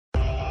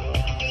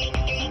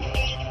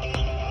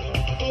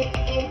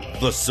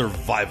the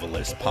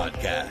Survivalist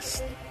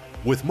Podcast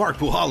with Mark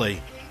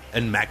Puhale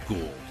and Matt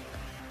Gould.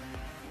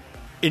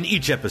 In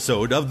each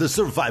episode of the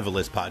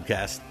Survivalist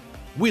Podcast,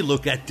 we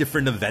look at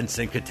different events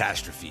and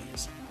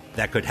catastrophes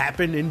that could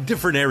happen in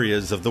different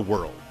areas of the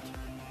world.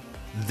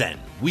 Then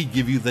we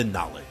give you the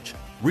knowledge,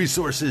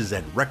 resources,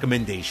 and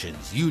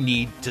recommendations you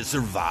need to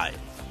survive.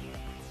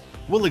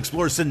 We'll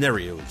explore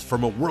scenarios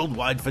from a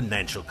worldwide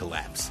financial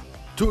collapse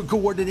to a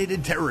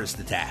coordinated terrorist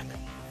attack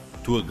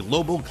to a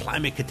global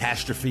climate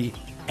catastrophe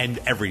and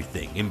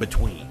everything in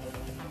between.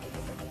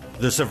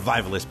 The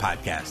Survivalist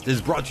Podcast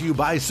is brought to you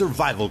by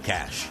Survival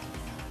Cash,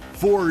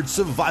 Ford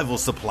Survival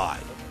Supply,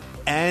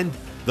 and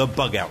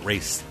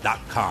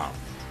thebugoutrace.com.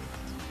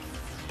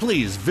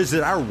 Please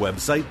visit our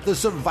website,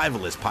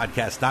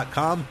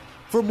 thesurvivalistpodcast.com,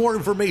 for more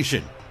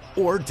information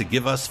or to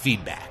give us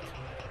feedback.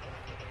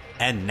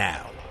 And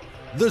now,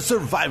 the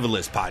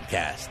Survivalist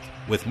Podcast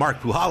with Mark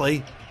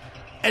Puhale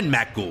and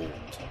Matt Gould.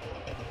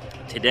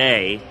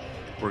 Today,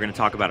 we're going to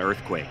talk about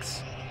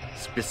earthquakes.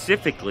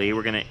 Specifically,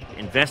 we're going to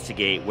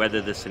investigate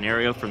whether the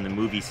scenario from the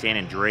movie San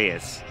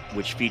Andreas,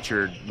 which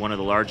featured one of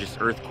the largest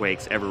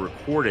earthquakes ever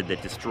recorded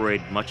that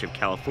destroyed much of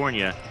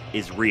California,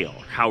 is real,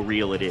 how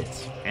real it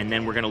is. And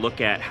then we're going to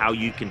look at how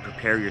you can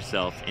prepare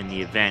yourself in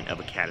the event of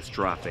a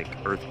catastrophic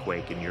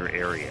earthquake in your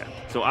area.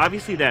 So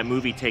obviously that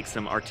movie takes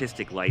some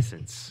artistic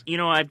license. You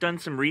know, I've done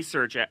some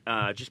research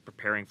just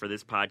preparing for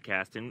this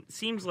podcast, and it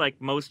seems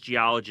like most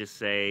geologists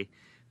say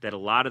that a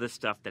lot of the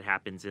stuff that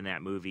happens in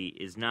that movie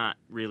is not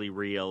really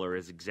real or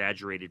is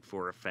exaggerated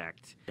for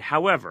effect.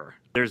 However,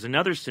 there's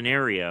another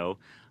scenario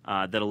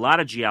that a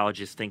lot of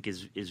geologists think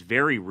is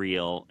very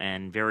real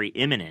and very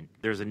imminent.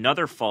 There's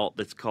another fault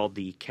that's called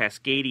the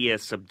Cascadia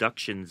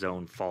Subduction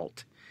Zone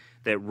Fault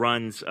that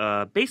runs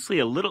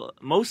basically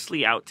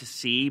mostly out to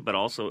sea, but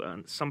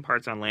also some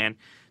parts on land,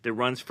 that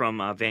runs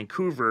from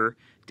Vancouver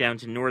down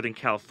to Northern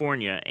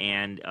California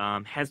and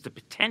has the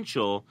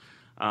potential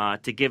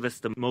to give us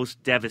the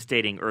most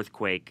devastating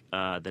earthquake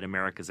that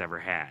America's ever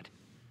had.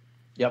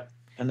 Yep,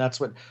 and that's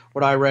what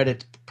I read.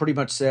 It pretty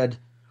much said,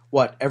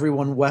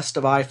 everyone west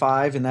of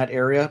I-5 in that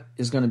area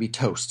is going to be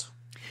toast.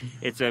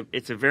 It's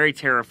a very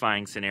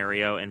terrifying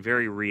scenario and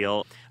very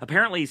real.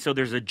 Apparently, so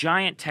there's a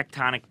giant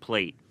tectonic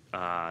plate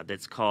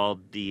that's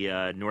called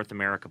the North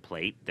America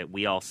Plate that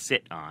we all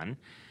sit on.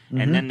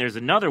 Mm-hmm. And then there's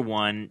another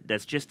one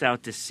that's just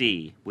out to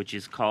sea, which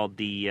is called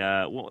the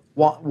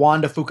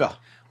Juan de Fuca.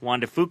 Juan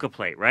de Fuca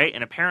Plate, right?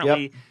 And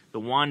apparently the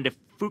Juan de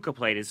Fuca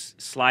Plate is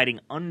sliding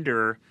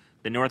under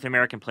the North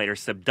American Plate, or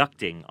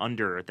subducting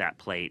under that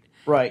plate.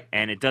 Right.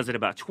 And it does it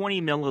about 20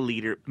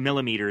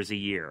 millimeters a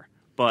year.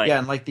 But yeah,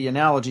 and like the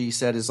analogy you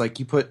said is like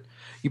you put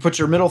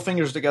your middle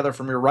fingers together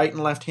from your right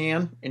and left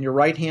hand, and your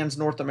right hand's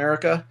North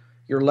America,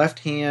 your left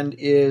hand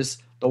is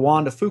the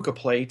Juan de Fuca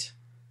Plate,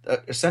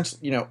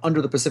 essentially,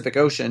 under the Pacific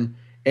Ocean,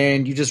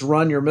 and you just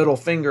run your middle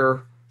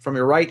finger from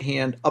your right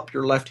hand up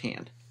your left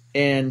hand.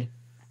 And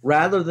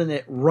rather than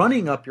it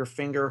running up your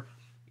finger,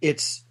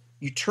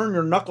 you turn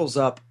your knuckles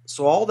up,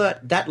 so all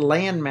that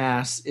land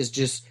mass is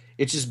just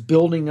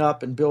building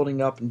up and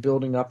building up and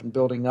building up and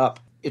building up.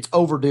 It's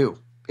overdue.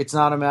 It's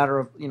not a matter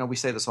of, we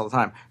say this all the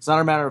time. It's not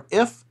a matter of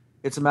if,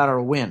 it's a matter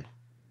of when.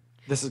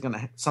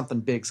 Something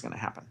big's going to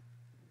happen.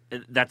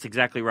 That's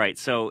exactly right.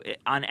 So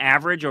on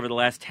average, over the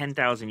last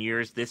 10,000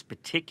 years, this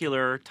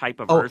particular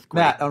type of earthquake...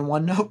 Matt, on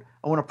one note,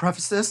 I want to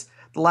preface this.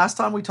 The last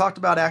time we talked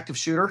about active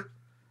shooter,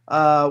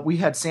 we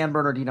had San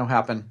Bernardino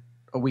happen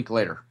a week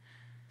later.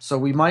 So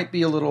we might have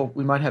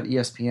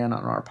ESPN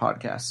on our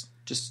podcast.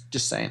 Just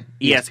saying.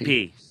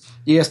 ESP.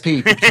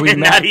 Between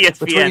Not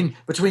ESPN.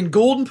 Between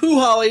Gould and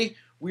Puhale,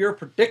 we are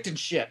predicting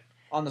shit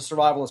on the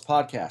Survivalist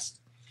Podcast.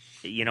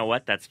 You know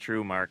what? That's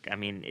true, Mark. I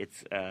mean,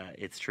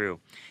 it's true.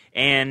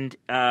 And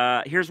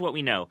here's what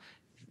we know.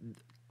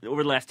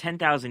 Over the last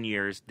 10,000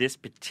 years, this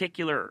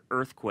particular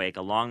earthquake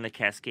along the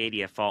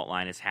Cascadia fault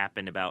line has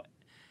happened about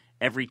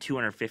every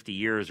 250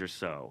 years or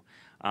so.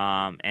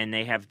 And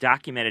they have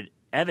documented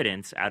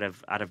evidence out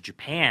of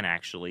Japan,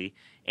 actually,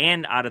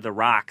 and out of the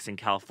rocks in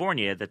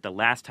California that the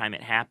last time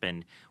it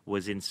happened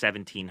was in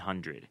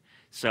 1700.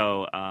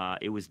 So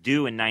it was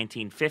due in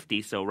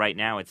 1950, so right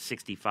now it's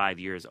 65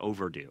 years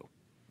overdue.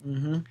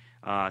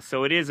 Mm-hmm.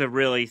 So it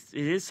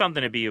is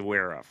something to be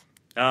aware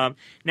of.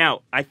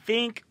 Now, I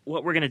think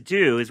what we're going to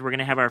do is we're going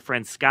to have our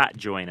friend Scott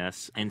join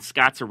us, and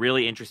Scott's a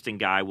really interesting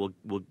guy.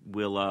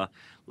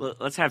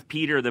 Let's have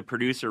Peter, the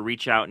producer,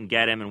 reach out and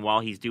get him, and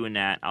while he's doing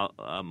that,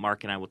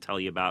 Mark and I will tell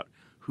you about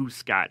who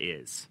Scott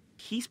is.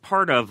 He's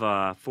part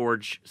of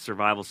Forge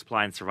Survival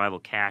Supply and Survival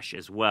Cash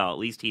as well. At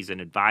least he's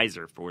an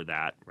advisor for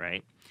that,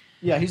 right?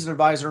 Yeah, he's an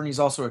advisor, and he's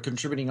also a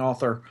contributing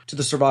author to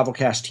the Survival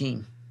Cash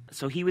team.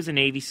 So he was a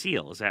Navy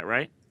SEAL, is that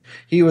right?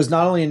 He was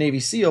not only a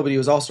Navy SEAL, but he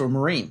was also a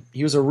Marine.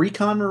 He was a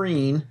recon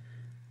Marine.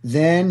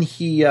 Then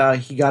he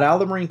got out of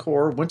the Marine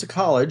Corps, went to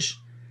college,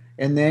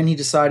 and then he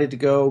decided to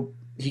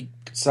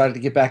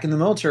get back in the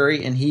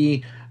military. And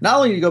he not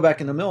only did he go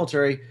back in the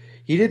military,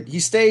 he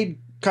stayed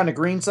kind of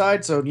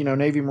greenside, so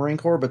Navy Marine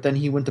Corps, but then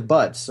he went to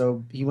BUD,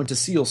 so he went to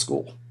SEAL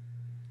school,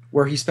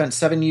 where he spent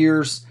 7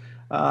 years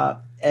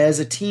as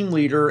a team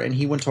leader, and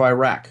he went to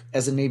Iraq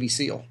as a Navy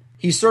SEAL.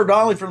 He served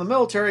not only from the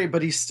military,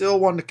 but he still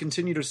wanted to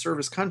continue to serve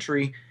his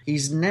country. He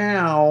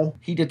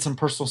did some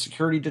personal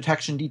security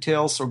detection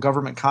details, so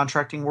government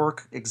contracting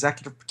work,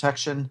 executive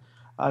protection.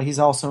 He's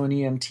also an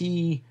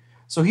EMT.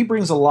 So he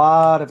brings a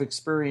lot of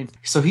experience.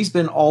 So he's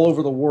been all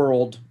over the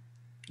world,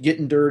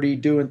 getting dirty,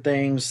 doing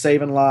things,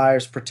 saving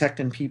lives,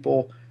 protecting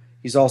people.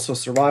 He's also a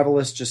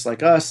survivalist, just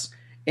like us.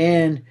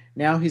 And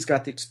now he's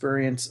got the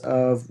experience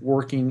of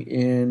working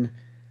in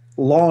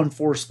law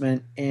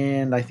enforcement,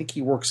 and I think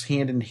he works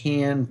hand in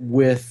hand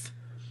with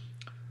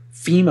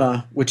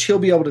FEMA, which he'll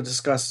be able to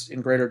discuss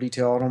in greater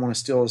detail. I don't want to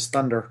steal his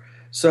thunder.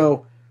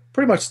 So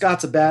pretty much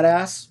Scott's a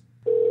badass.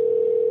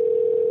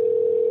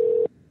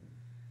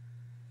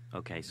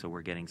 Okay, so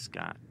we're getting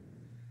Scott.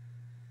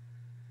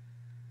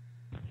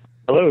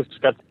 Hello,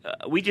 Scott.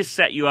 We just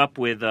set you up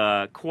with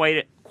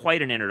quite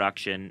an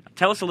introduction.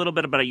 Tell us a little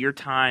bit about your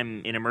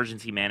time in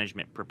emergency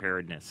management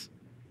preparedness.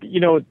 You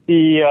know,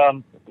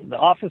 the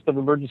Office of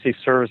Emergency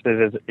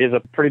Services is a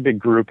pretty big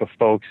group of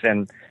folks,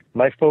 and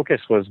my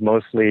focus was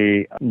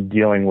mostly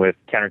dealing with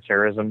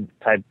counterterrorism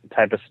type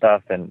of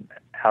stuff and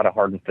how to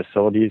harden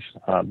facilities.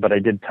 But I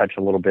did touch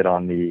a little bit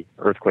on the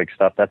earthquake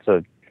stuff. That's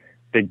a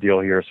big deal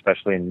here,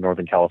 especially in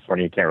Northern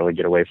California. You can't really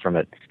get away from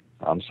it.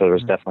 So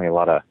there's definitely a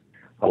lot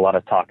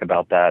of talk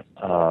about that,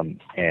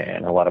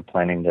 and a lot of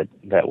planning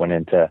that went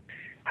into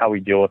how we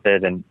deal with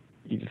it, and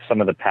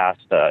some of the past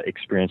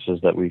experiences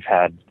that we've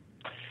had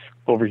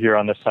over here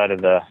on this side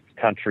of the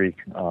country.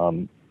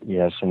 Some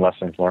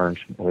lessons learned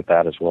with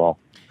that as well.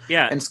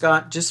 Yeah. And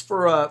Scott, just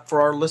for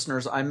our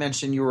listeners, I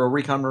mentioned you were a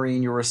recon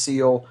Marine, you were a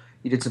SEAL,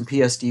 you did some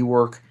PSD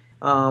work.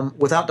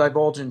 Without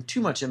divulging too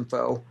much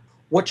info,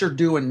 what you're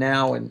doing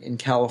now in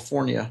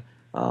California,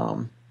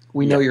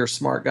 we know you're a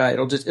smart guy.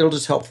 It'll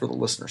just help for the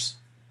listeners.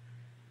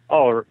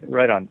 Oh,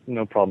 right on.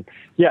 No problem.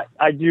 Yeah,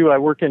 I do. I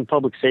work in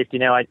public safety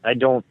now. I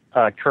don't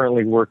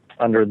currently work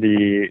under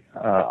the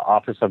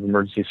Office of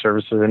Emergency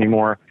Services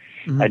anymore.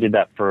 Mm-hmm. I did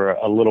that for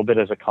a little bit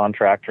as a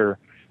contractor.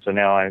 So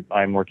now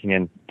I'm working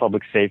in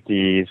public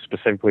safety,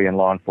 specifically in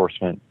law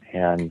enforcement,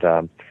 and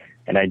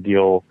I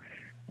deal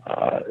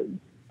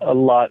a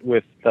lot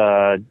with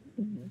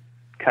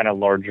kind of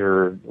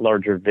larger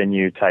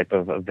venue type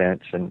of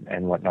events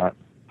and whatnot.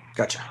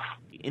 Gotcha.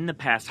 In the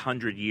past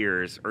 100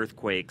 years,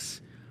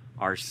 earthquakes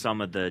are some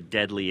of the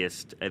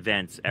deadliest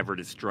events ever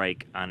to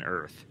strike on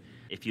Earth.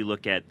 If you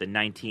look at the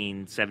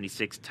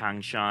 1976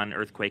 Tangshan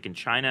earthquake in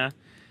China,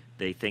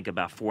 they think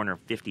about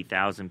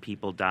 450,000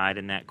 people died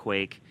in that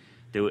quake.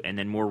 And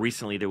then more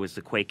recently, there was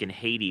the quake in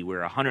Haiti where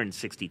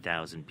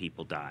 160,000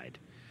 people died.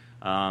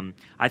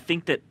 I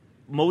think that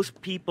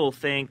most people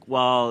think,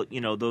 well,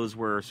 those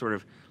were sort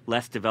of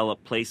less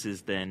developed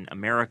places than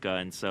America,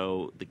 and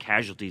so the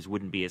casualties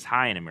wouldn't be as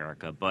high in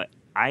America. But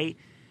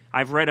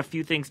I've read a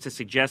few things to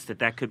suggest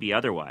that could be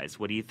otherwise.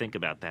 What do you think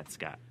about that,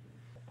 Scott?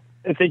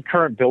 I think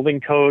current building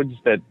codes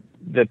that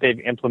they've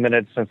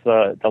implemented since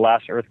the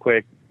last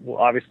earthquake will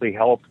obviously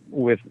help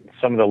with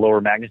some of the lower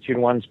magnitude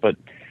ones, but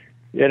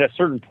at a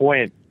certain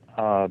point,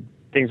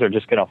 things are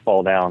just going to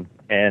fall down,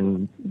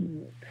 and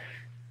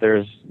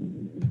there's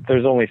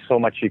only so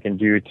much you can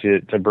do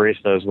to brace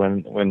those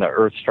when the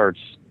earth starts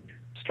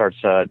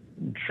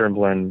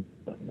trembling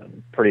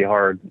pretty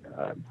hard.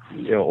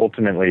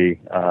 Ultimately,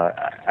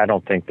 I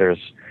don't think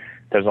there's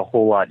a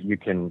whole lot you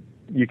can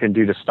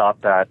do to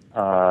stop that,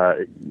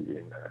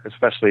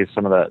 especially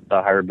some of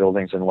the higher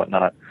buildings and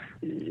whatnot.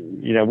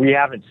 We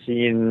haven't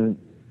seen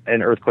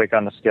an earthquake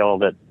on the scale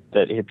that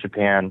hit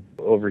Japan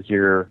over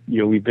here.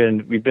 We've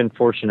been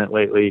fortunate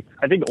lately.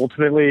 I think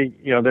ultimately,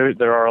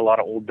 there are a lot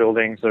of old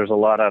buildings. There's a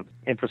lot of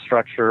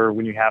infrastructure.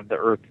 When you have the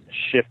earth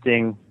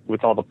shifting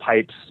with all the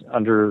pipes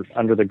under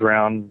the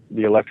ground,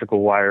 the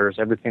electrical wires,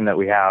 everything that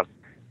we have,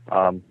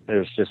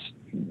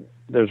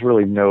 there's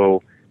really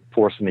no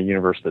force in the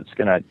universe that's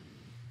going to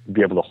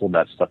be able to hold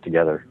that stuff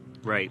together.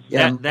 Right.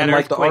 Yeah, and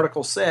like the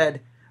article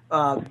said,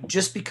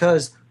 just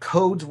because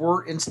codes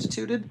were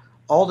instituted,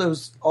 all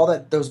those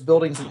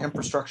buildings and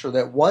infrastructure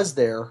that was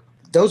there,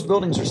 those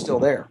buildings are still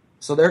there.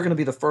 So they're going to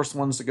be the first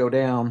ones to go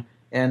down.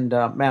 And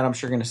Matt, I'm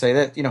sure going to say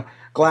that,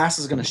 glass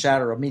is going to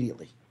shatter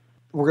immediately.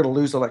 We're going to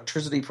lose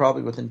electricity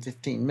probably within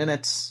 15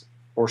 minutes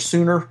or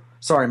sooner.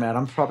 Sorry, Matt,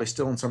 I'm probably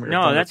still in some of your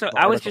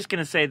I was just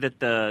going to say that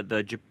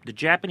the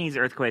Japanese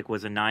earthquake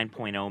was a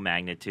 9.0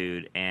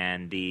 magnitude,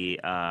 and the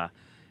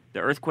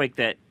earthquake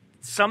that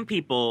some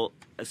people,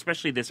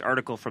 especially this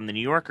article from the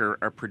New Yorker,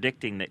 are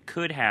predicting that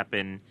could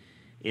happen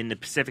in the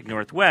Pacific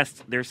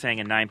Northwest, they're saying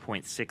a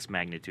 9.6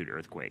 magnitude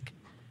earthquake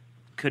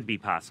could be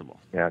possible.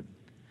 Yeah,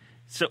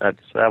 so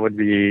that would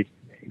be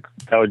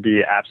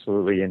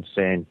absolutely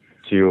insane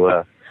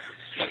to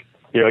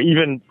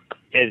even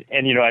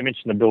and I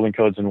mentioned the building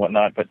codes and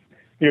whatnot, but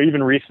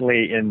even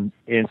recently in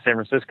San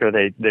Francisco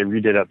they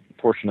redid a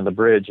portion of the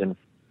bridge, and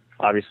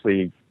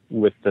obviously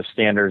with the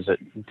standards,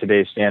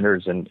 today's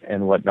standards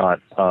and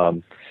whatnot,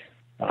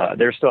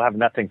 they're still having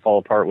that thing fall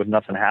apart with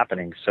nothing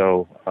happening.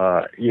 So,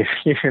 a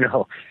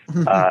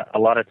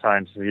lot of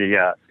times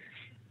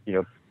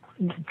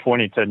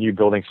pointing to new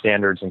building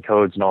standards and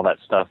codes and all that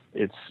stuff.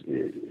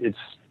 It's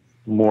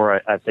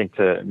more, I think,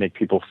 to make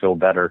people feel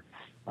better.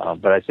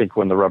 But I think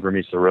when the rubber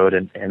meets the road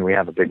and we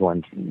have a big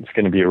one, it's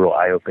going to be a real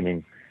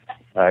eye-opening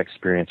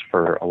experience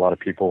for a lot of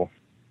people.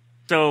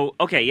 So,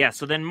 okay, yeah.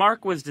 So then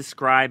Mark was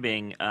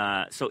describing,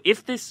 so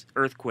if this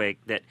earthquake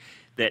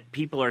that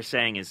people are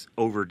saying is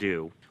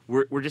overdue,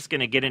 we're just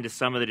going to get into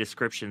some of the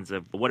descriptions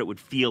of what it would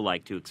feel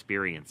like to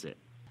experience it.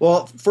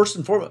 Well, first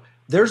and foremost,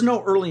 there's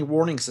no early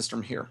warning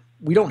system here.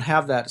 We don't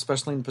have that,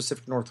 especially in the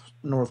Pacific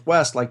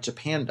Northwest like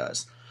Japan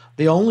does.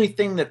 The only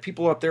thing that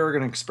people up there are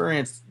going to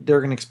experience, they're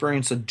going to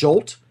experience a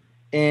jolt,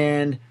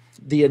 and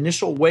the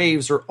initial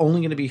waves are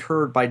only going to be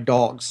heard by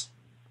dogs.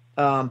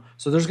 So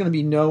there's going to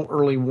be no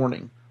early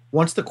warning.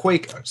 Once the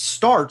quake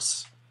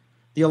starts,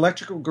 the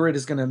electrical grid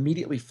is going to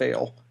immediately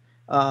fail.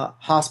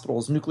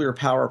 Hospitals, nuclear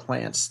power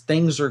plants,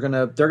 they're going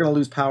to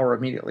lose power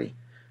immediately.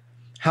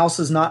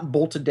 Houses not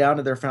bolted down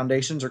to their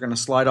foundations are going to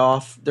slide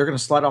off. They're going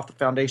to slide off the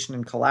foundation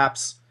and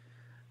collapse.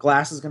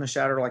 Glass is going to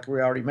shatter, like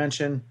we already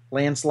mentioned.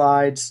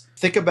 Landslides.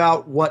 Think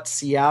about what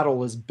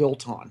Seattle is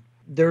built on.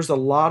 There's a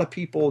lot of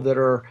people that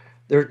are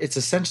there.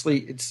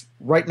 It's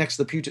right next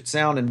to the Puget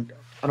Sound, and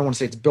I don't want to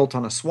say it's built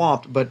on a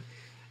swamp, but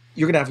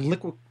you're going to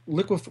have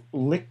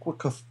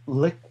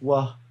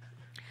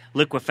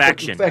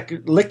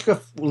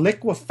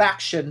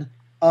liquefaction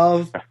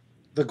of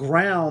the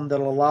ground that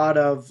a lot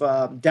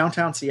of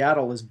downtown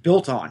Seattle is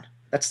built on.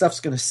 That stuff's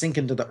going to sink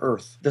into the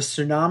earth. The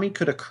tsunami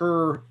could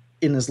occur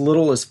in as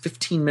little as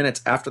 15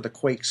 minutes after the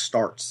quake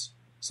starts.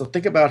 So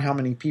think about how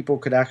many people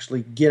could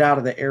actually get out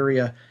of the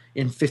area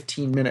in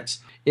 15 minutes.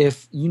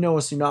 If you know a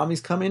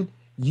tsunami's coming,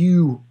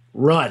 you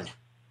run.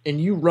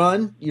 And you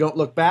run, you don't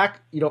look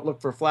back, you don't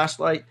look for a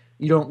flashlight,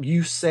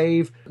 you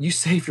save your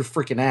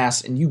freaking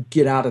ass and you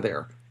get out of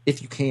there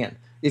if you can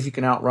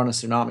outrun a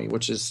tsunami,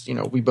 which is,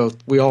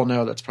 we all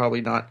know that's probably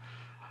not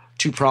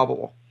too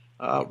probable.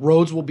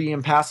 Roads will be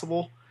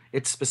impassable.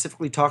 It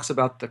specifically talks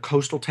about the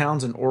coastal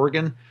towns in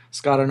Oregon.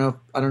 Scott, I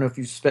don't know if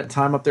you've spent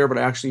time up there, but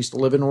I actually used to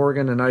live in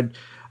Oregon, and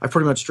I've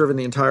pretty much driven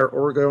the entire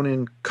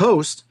Oregonian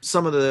coast.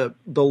 Some of the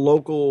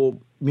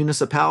local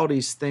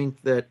municipalities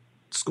think that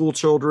school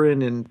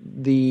children and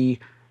the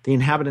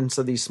inhabitants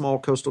of these small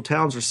coastal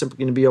towns are simply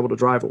going to be able to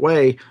drive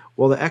away.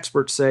 Well, the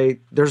experts say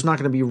there's not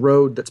going to be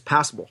road that's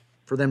passable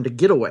for them to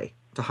get away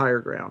to higher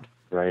ground.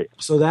 Right.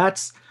 So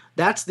that's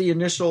the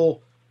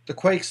initial. The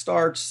quake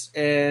starts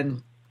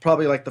and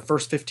probably like the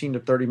first 15 to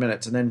 30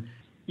 minutes, and then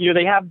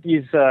they have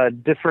these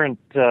different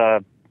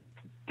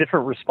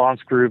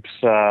response groups,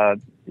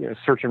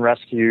 search and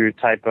rescue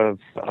type of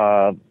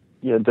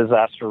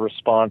disaster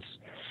response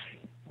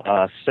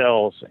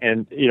cells,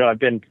 and I've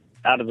been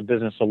out of the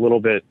business a little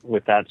bit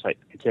with that, so I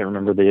can't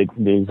remember the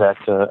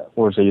exact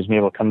words they use. Maybe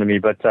it'll come to me,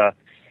 but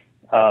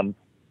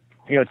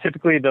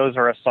typically those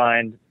are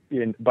assigned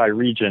by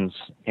regions,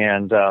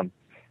 and for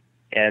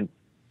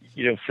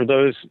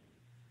those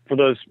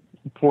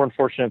poor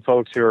unfortunate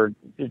folks who are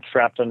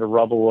trapped under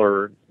rubble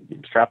or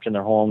trapped in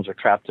their homes or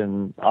trapped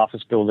in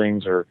office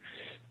buildings or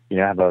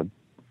have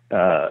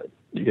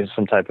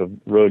some type of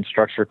road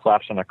structure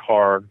collapse on a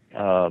car,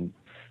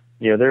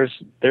 there's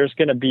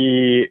going to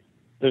be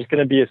a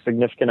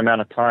significant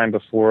amount of time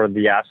before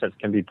the assets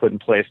can be put in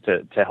place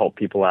to help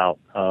people out.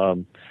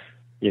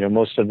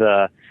 Most of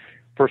the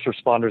first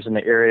responders in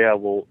the area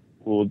will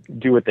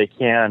do what they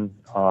can,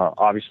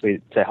 obviously,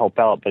 to help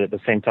out, but at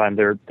the same time,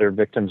 they're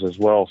victims as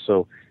well.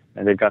 So,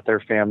 and they've got their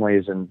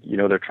families, and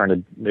they're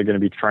going to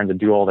be trying to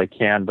do all they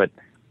can, but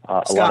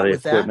Scott, a lot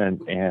of the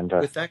equipment and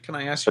with that, can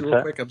I ask you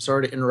real quick? I'm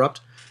sorry to interrupt.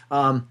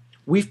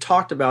 We've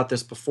talked about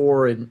this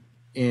before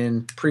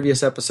in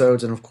previous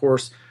episodes, and of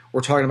course,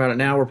 we're talking about it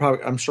now.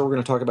 I'm sure we're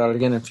going to talk about it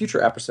again in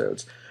future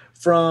episodes.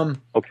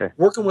 From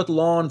working with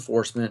law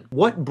enforcement,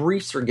 what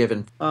briefs are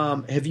given?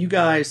 Have you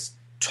guys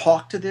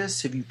talked to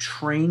this? Have you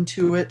trained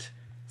to it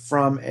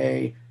from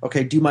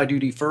do my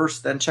duty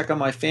first, then check on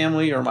my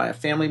family, or am I a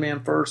family man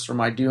first, or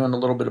am I doing a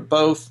little bit of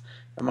both?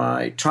 Am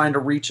I trying to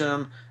reach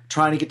them,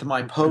 trying to get to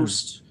my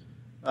post?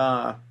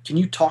 Can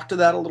you talk to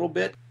that a little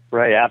bit?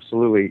 Right,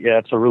 absolutely. Yeah,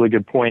 it's a really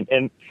good point.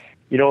 And,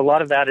 a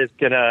lot of that is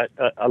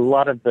a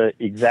lot of the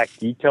exact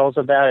details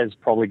of that is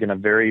probably going to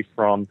vary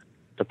from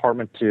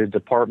department to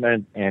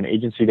department and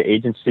agency to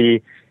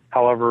agency.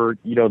 However,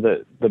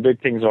 the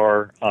big things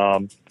are,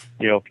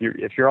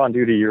 if you're on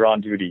duty, you're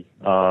on duty.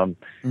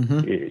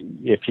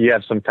 If you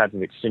have some type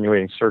of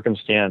extenuating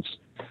circumstance,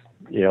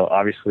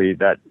 obviously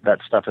that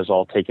stuff is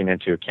all taken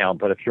into account.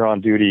 But if you're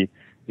on duty,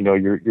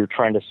 you're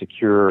trying to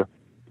secure,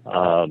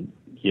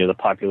 the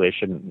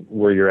population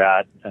where you're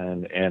at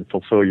and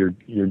fulfill your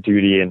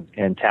duty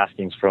and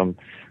taskings from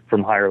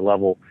higher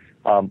level.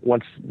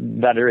 Once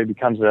that area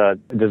becomes a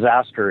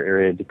disaster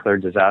area,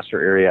 declared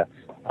disaster area,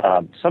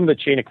 some of the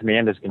chain of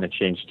command is going to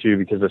change too,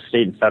 because the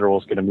state and federal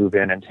is going to move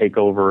in and take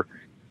over,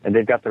 and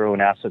they've got their own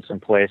assets in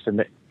place,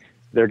 and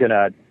they're going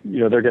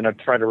to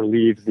try to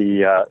relieve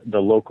the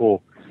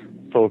local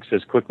folks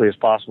as quickly as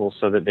possible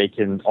so that they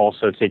can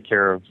also take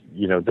care of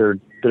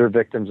their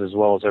victims as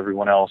well as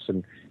everyone else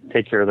and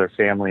take care of their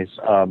families.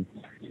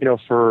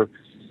 for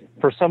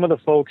some of the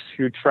folks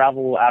who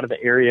travel out of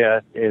the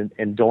area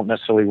and don't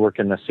necessarily work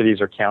in the cities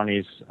or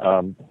counties,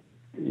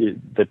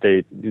 that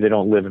they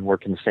don't live and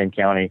work in the same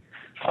county,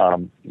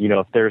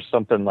 if there's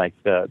something like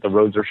the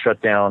roads are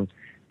shut down,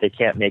 they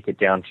can't make it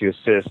down to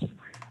assist.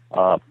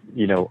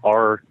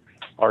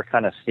 Our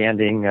kind of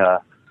standing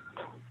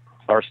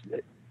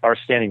our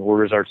standing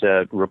orders are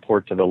to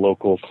report to the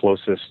local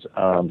closest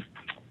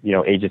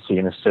agency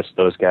and assist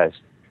those guys.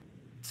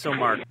 So,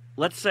 Mark,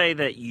 let's say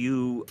that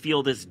you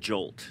feel this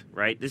jolt,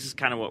 right? This is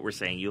kind of what we're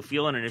saying. You'll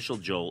feel an initial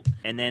jolt,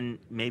 and then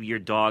maybe your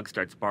dog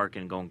starts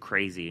barking and going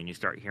crazy, and you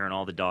start hearing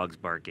all the dogs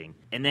barking.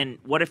 And then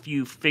what if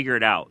you figure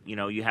it out?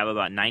 You have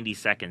about 90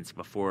 seconds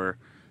before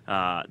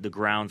the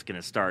ground's going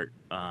to start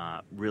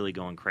really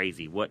going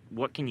crazy.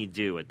 What can you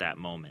do at that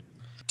moment?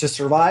 To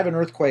survive an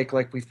earthquake,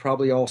 like we've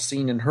probably all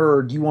seen and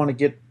heard, you want to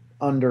get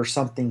under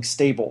something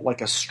stable,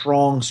 like a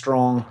strong,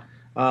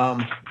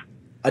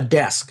 a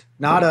desk,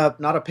 not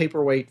a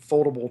paperweight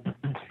foldable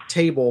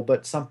table,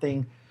 but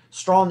something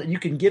strong that you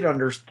can get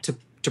under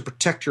to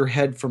protect your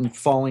head from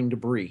falling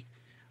debris.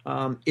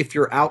 If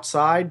you're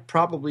outside,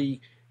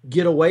 probably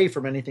get away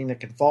from anything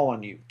that can fall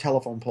on you,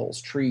 telephone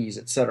poles, trees,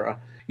 etc.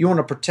 You want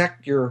to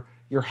protect your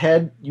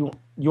head. You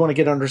want to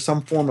get under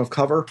some form of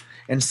cover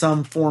and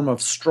some form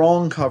of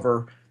strong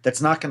cover that's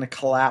not going to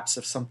collapse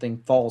if something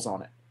falls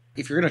on it.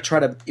 If you're going to try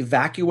to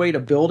evacuate a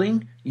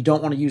building, you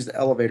don't want to use the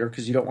elevator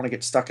because you don't want to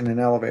get stuck in an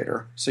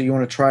elevator. So you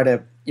want to try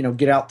to,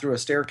 get out through a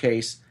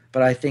staircase.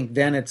 But I think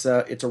then it's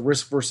a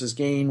risk versus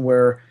gain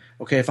where,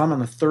 okay, if I'm on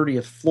the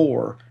 30th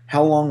floor,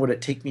 how long would it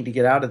take me to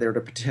get out of there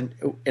to pretend?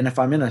 And if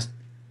I'm in a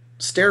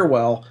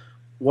stairwell,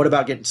 what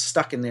about getting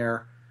stuck in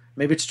there?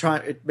 Maybe it's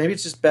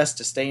just best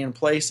to stay in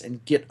place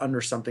and get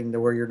under something to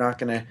where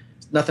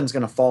nothing's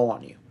gonna fall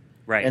on you.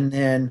 Right. And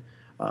then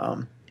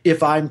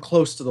if I'm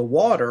close to the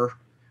water,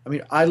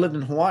 I lived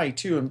in Hawaii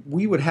too, and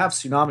we would have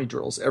tsunami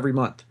drills every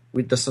month.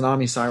 The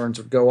tsunami sirens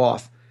would go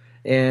off.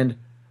 And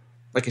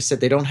like I said,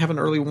 they don't have an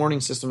early warning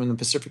system in the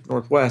Pacific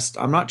Northwest.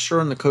 I'm not sure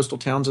in the coastal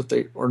towns if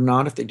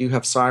they do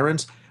have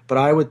sirens, but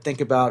I would think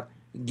about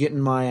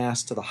getting my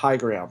ass to the high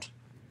ground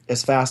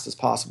as fast as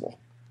possible.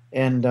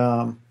 And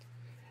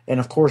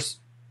of course,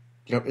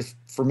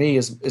 for me,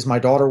 is my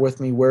daughter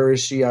with me? Where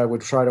is she? I'd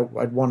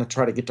want to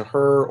try to get to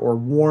her or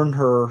warn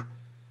her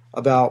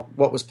about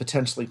what was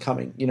potentially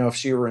coming. if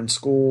she were in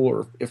school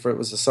or if it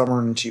was the summer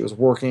and she was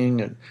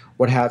working and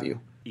what have you.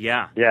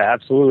 Yeah. Yeah,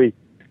 absolutely.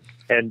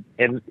 And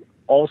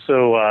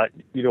also,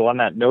 on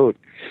that note,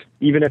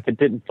 even if it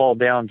didn't fall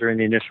down during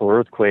the initial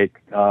earthquake,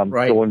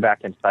 right. Going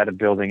back inside a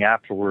building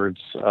afterwards,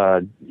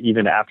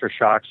 even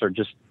aftershocks or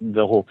just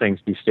the whole thing's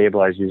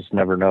destabilized, you just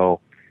never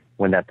know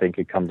when that thing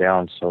could come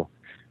down. So,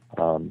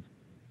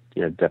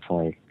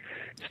 definitely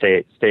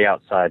stay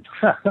outside.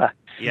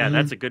 Yeah,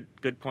 that's a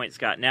good point,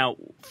 Scott. Now,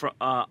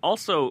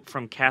 also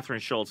from Catherine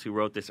Schultz, who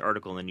wrote this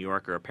article in the New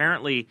Yorker,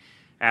 apparently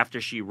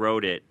after she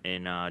wrote it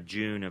in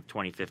June of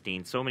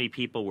 2015, so many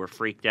people were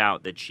freaked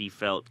out that she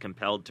felt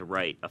compelled to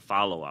write a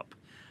follow-up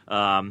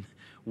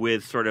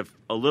with sort of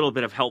a little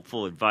bit of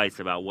helpful advice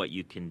about what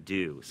you can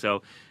do.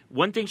 So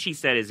one thing she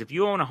said is if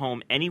you own a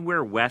home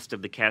anywhere west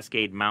of the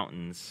Cascade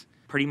Mountains,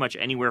 pretty much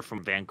anywhere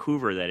from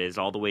Vancouver, that is,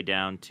 all the way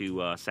down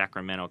to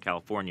Sacramento,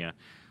 California,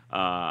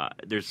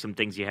 there's some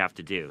things you have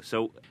to do.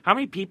 So how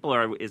many people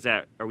are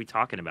we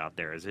talking about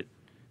there?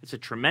 It's a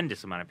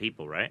tremendous amount of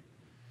people, right?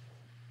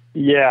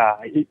 Yeah.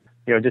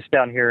 Just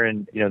down here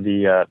in,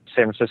 the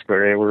San Francisco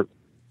area, we're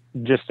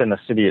just in the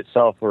city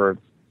itself, we're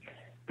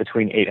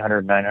between 800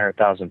 and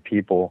 900,000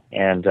 people.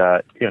 And,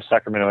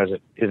 Sacramento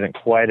isn't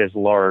quite as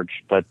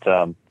large, but,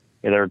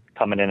 they're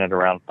coming in at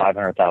around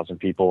 500,000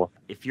 people.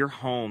 If your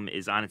home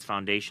is on its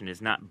foundation,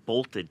 is not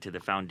bolted to the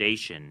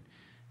foundation,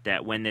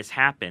 that when this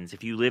happens,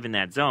 if you live in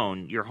that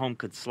zone, your home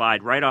could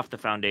slide right off the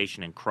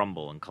foundation and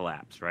crumble and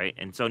collapse, right?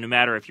 And so no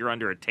matter if you're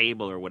under a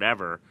table or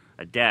whatever,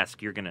 a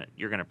desk, you're gonna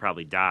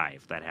probably die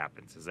if that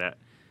happens. Is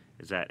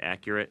that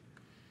accurate?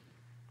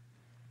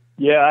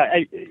 Yeah,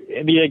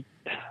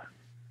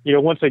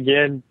 once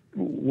again,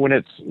 when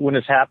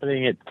it's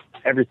happening,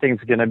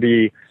 everything's gonna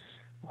be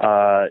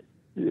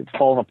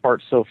falling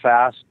apart so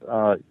fast.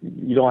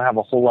 You don't have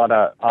a whole lot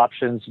of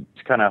options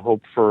to kind of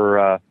hope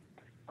for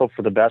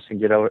the best and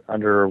get out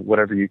under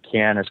whatever you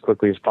can as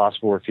quickly as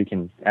possible. Or if you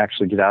can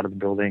actually get out of the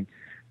building,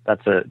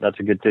 that's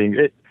a good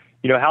thing.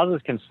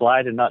 Houses can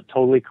slide and not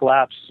totally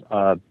collapse,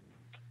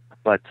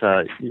 but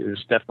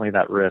there's definitely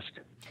that risk.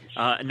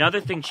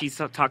 Another thing she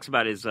talks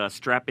about is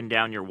strapping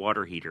down your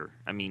water heater.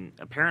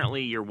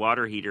 Apparently your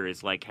water heater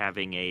is like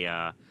having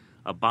a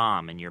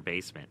bomb in your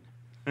basement.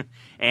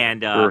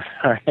 And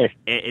right.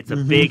 It's a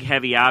big,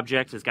 heavy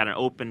object. It's got an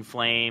open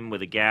flame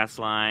with a gas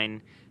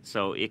line.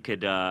 So it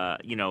could, I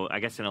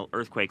guess in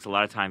earthquakes, a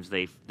lot of times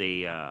they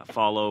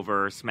fall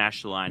over,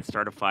 smash the line,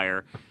 start a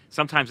fire.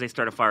 Sometimes they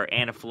start a fire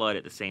and a flood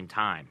at the same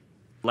time.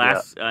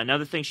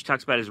 Another thing she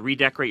talks about is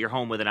redecorate your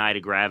home with an eye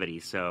to gravity.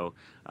 So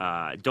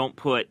don't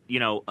put,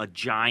 a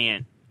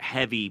giant,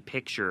 heavy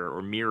picture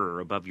or mirror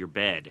above your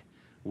bed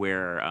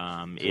where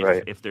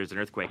if there's an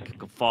earthquake, it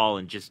could fall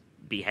and just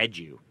behead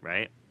you,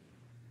 right?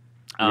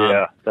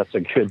 Yeah, that's a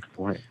good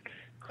point.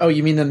 Oh,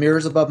 you mean the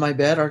mirrors above my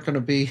bed aren't going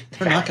to be?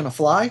 They're not going to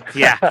fly.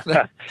 Yeah.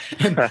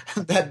 And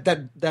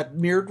that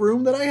mirrored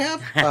room that I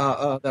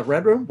have, that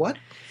red room. What?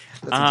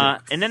 That's a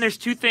joke. And then there's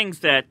two things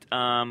that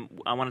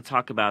I want to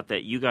talk about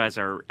that you guys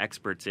are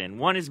experts in.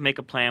 One is make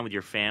a plan with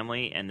your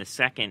family, and the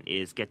second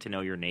is get to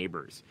know your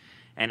neighbors.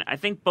 And I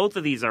think both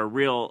of these are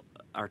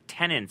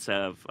tenets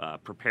of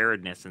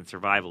preparedness and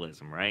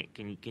survivalism, right?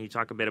 Can you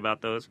talk a bit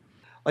about those?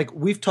 Like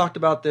we've talked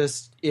about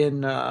this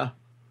in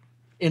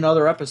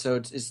other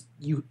episodes, is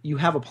you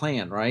have a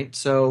plan, right?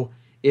 So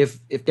if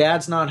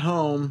Dad's not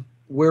home,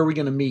 where are we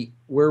going to meet?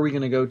 Where are we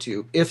going to go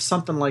to? If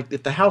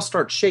the house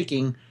starts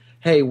shaking,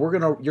 hey, you're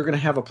gonna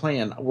have a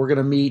plan. We're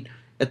gonna meet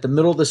at the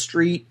middle of the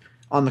street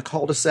on the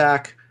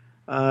cul-de-sac.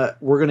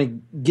 We're gonna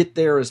get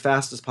there as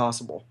fast as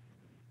possible.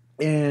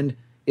 And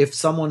if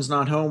someone's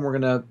not home,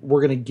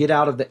 we're gonna get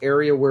out of the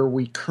area where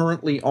we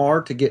currently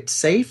are to get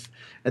safe,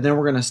 and then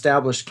we're gonna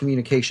establish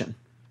communication,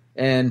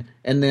 and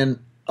then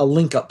a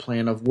link-up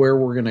plan of where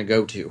we're gonna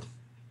go to.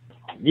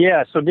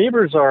 Yeah, so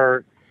neighbors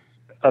are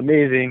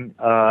amazing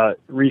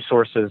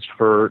resources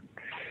for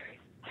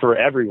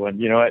everyone.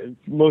 You know,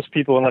 most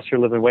people, unless you're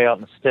living way out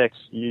in the sticks,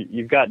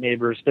 you've got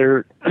neighbors.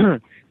 They're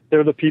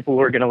they're the people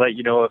who are going to let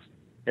you know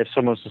if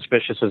someone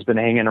suspicious has been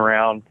hanging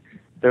around.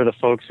 They're the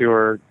folks who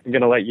are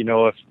going to let you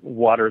know if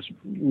water's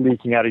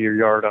leaking out of your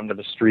yard onto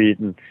the street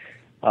and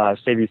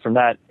save you from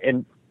that.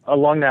 And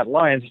along that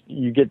lines,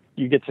 you get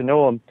to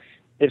know them.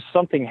 If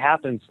something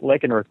happens,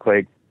 like an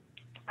earthquake,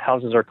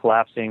 houses are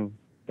collapsing,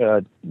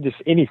 just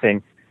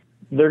anything,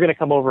 they're going to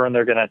come over and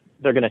they're going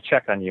to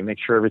check on you, make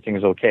sure everything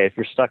is okay. If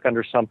you're stuck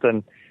under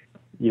something,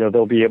 you know,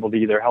 they'll be able to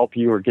either help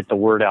you or get the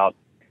word out.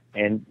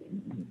 And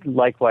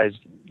likewise,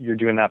 you're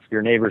doing that for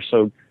your neighbors.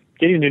 So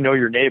getting to know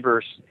your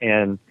neighbors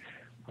and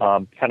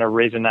kind of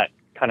raising that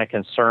kind of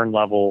concern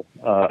level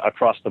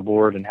across the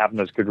board and having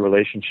those good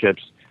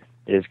relationships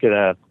is going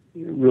to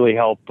really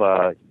help,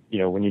 you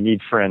know, when you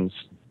need friends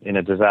in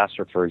a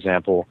disaster, for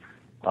example.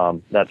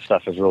 That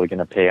stuff is really going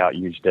to pay out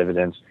huge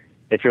dividends.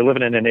 If you're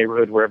living in a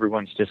neighborhood where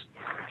everyone's just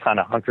kind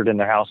of hunkered in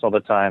their house all the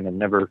time and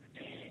never,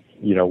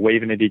 you know,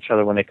 waving at each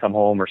other when they come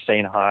home or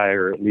saying hi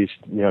or at least,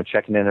 you know,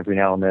 checking in every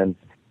now and then,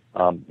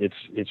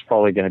 it's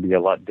probably going to be a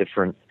lot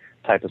different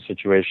type of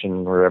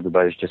situation where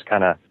everybody's just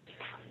kind of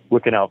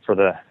looking out for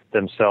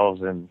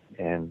themselves and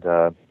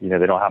you know,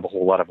 they don't have a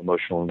whole lot of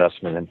emotional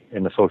investment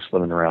in the folks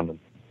living around them.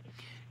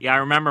 Yeah, I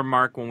remember,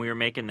 Mark, when we were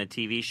making the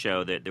TV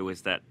show, that there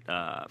was that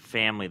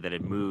family that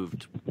had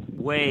moved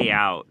way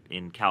out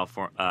in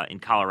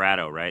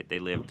Colorado, right? They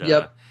lived,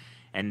 Yep.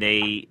 And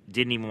they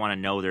didn't even want to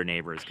know their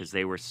neighbors because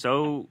they were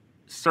so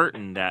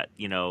certain that,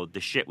 you know, the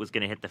shit was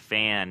going to hit the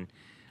fan,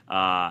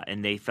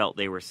 and they felt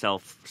they were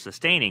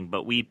self-sustaining.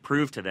 But we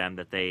proved to them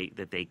that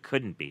they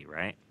couldn't be,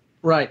 right?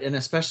 Right, and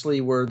especially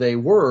where they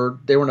were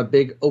in a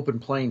big open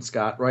plain,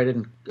 Scott, right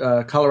in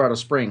Colorado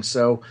Springs.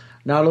 So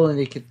not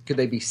only could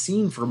they be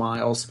seen for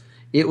miles,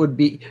 it would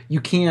be,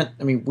 you can't,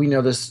 I mean, we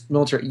know this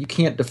military, you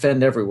can't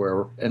defend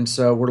everywhere. And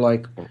so we're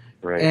like,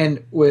 right.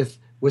 And with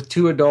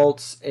 2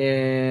 adults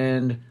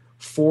and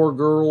 4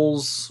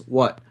 girls,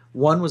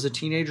 one was a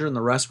teenager and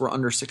the rest were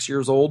under 6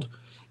 years old.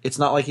 It's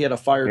not like he had a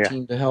fire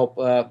team to help,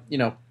 you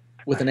know,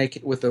 with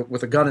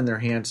a gun in their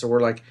hand. So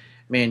we're like,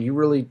 man,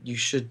 you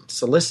should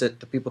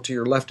solicit the people to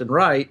your left and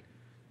right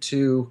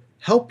to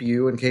help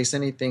you in case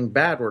anything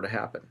bad were to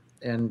happen.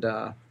 And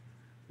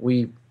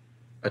we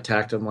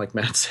attacked them, like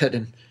Matt said,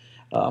 and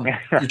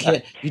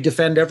you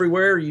defend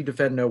everywhere, or you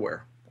defend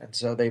nowhere. And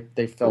so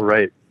they felt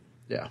right.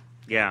 Yeah.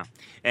 Yeah,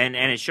 and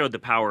it showed the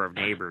power of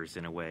neighbors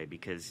in a way,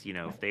 because, you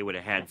know, if they would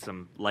have had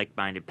some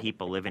like-minded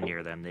people living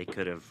near them, they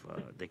could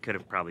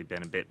have probably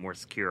been a bit more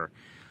secure.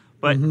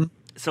 But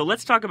So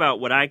let's talk about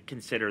what I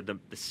consider the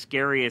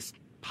scariest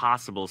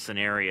possible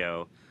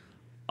scenario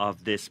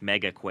of this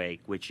megaquake,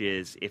 which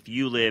is if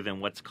you live in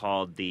what's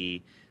called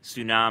the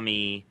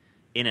tsunami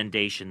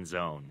inundation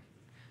zone.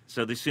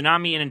 So the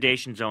tsunami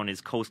inundation zone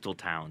is coastal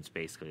towns,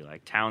 basically,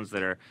 like towns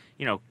that are,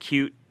 you know,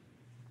 cute,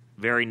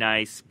 very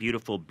nice,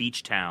 beautiful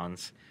beach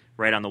towns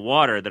right on the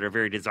water that are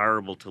very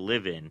desirable to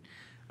live in.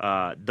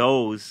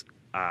 Those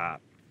are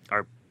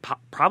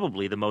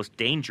probably the most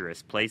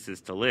dangerous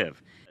places to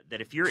live. That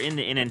if you're in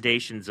the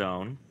inundation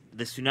zone,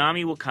 the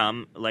tsunami will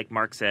come, like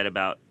Mark said,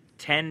 about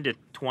 10 to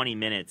 20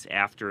 minutes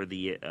after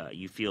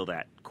you feel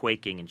that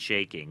quaking and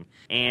shaking,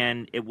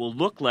 and it will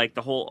look like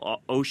the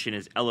whole ocean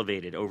is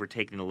elevated,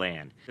 overtaking the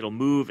land. It'll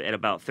move at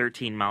about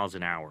 13 miles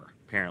an hour,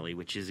 apparently,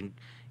 which is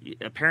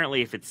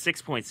apparently if it's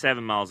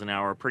 6.7 miles an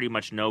hour, pretty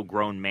much no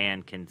grown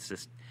man can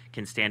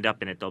stand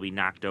up in it. They'll be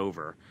knocked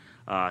over.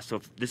 So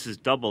if this is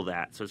double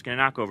that, so it's going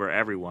to knock over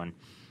everyone.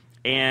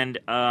 And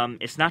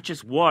it's not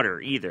just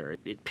water either.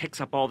 It picks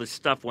up all this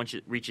stuff once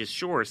it reaches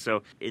shore.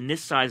 So in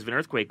this size of an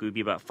earthquake, it would be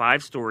about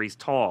 5 stories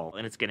tall.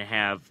 And it's going to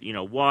have, you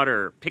know,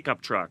 water,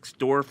 pickup trucks,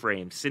 door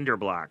frames, cinder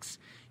blocks,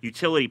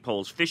 utility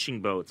poles,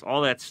 fishing boats,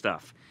 all that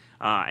stuff.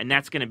 And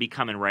that's going to be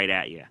coming right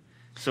at you.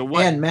 So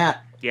what? And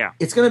Matt, yeah,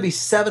 it's going to be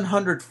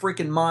 700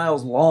 freaking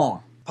miles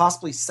long,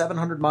 possibly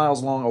 700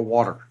 miles long of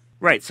water.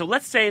 Right. So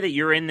let's say that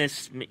you're in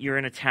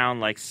a town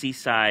like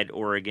Seaside,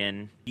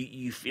 Oregon.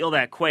 You feel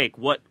that quake.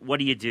 What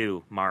do you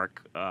do,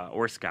 Mark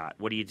or Scott?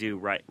 What do you do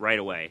right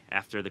away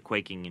after the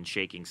quaking and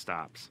shaking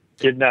stops?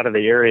 Getting out of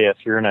the area, if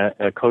you're in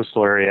a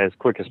coastal area, as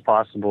quick as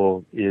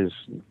possible is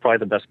probably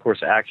the best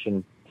course of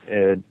action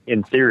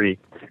in theory.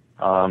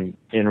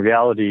 In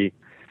reality,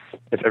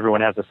 if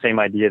everyone has the same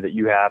idea that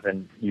you have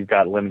and you've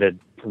got limited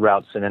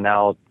routes in and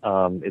out,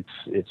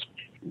 it's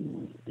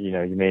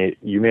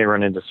you may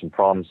run into some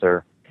problems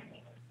there.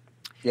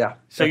 Yeah.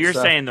 So you're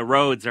saying the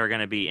roads are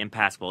going to be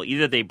impassable.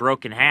 Either they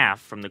broke in half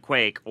from the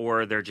quake,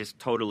 or they're just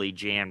totally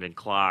jammed and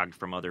clogged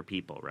from other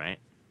people, right?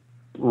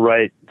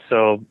 Right.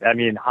 So, I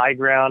mean, high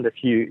ground,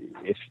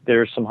 if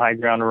there's some high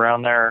ground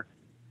around there,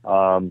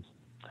 I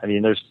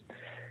mean,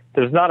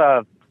 there's not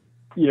a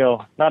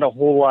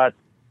whole lot,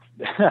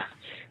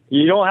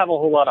 you don't have a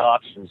whole lot of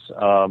options.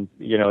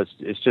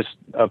 It's just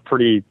a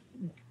pretty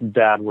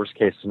bad worst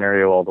case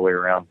scenario all the way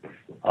around.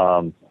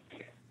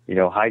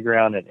 High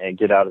ground and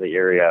get out of the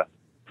area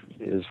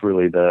is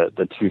really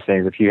the two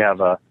things. If you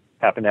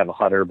happen to have a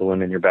hot air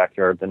balloon in your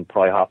backyard, then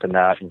probably hop in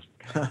that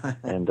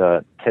and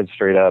head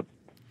straight up.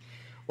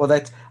 Well,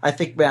 I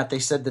think, Matt, they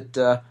said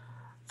that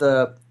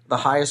the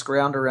highest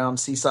ground around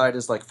Seaside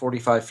is like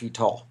 45 feet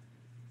tall,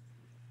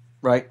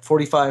 right?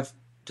 45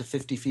 to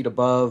 50 feet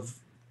above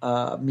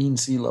mean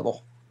sea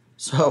level.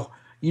 So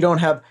you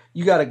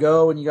got to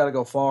go, and you got to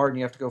go far, and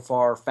you have to go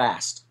far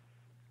fast,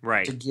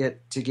 right? To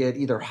get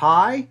either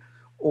high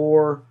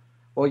or,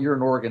 well, you're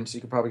in Oregon, so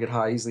you can probably get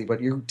high easily. But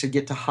to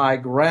get to high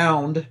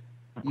ground,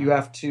 you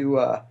have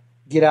to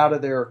get out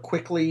of there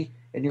quickly.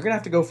 And you're going to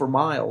have to go for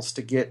miles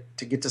to get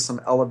to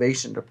some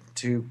elevation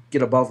to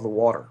get above the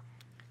water.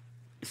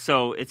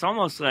 So it's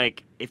almost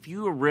like if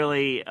you were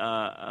really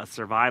a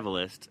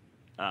survivalist,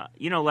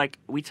 like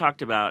we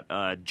talked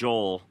about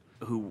Joel,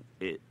 who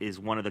is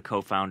one of the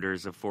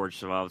co-founders of Forge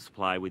Survival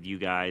Supply with you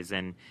guys.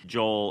 And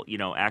Joel,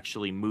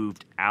 actually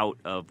moved out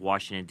of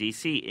Washington,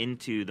 D.C.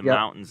 into the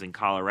mountains in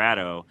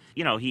Colorado.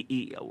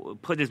 He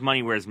put his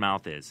money where his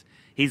mouth is.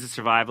 He's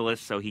a survivalist,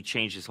 so he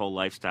changed his whole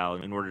lifestyle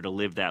in order to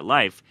live that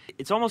life.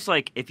 It's almost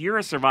like if you're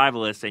a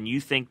survivalist and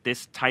you think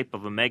this type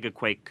of a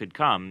megaquake could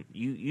come,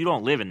 you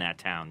don't live in that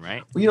town,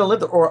 right? Well, you don't live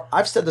there, or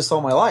I've said this all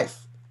my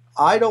life.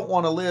 I don't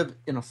want to live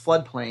in a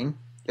floodplain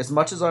as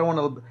much as I want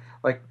to.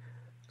 Like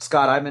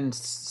Scott, I'm in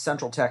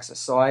Central Texas,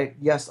 so I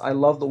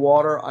love the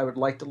water. I would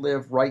like to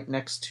live right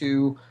next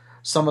to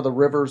some of the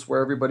rivers where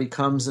everybody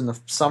comes in the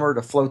summer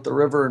to float the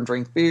river and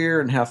drink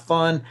beer and have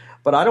fun.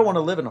 But I don't want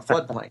to live in a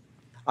floodplain.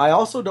 I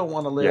also don't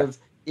want to live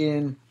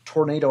in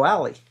Tornado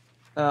Alley.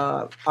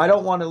 I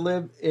don't want to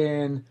live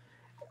in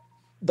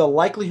the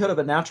likelihood of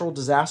a natural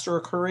disaster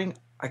occurring.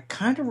 I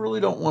kind of really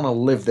don't want to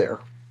live there.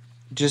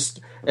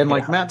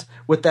 Like Matt,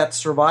 with that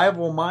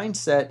survival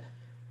mindset,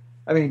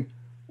 I mean,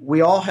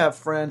 we all have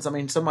friends. I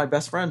mean, some of my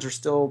best friends are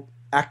still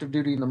active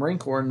duty in the Marine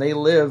Corps, and they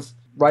live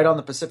right on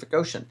the Pacific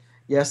Ocean.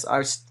 Yes, I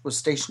was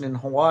stationed in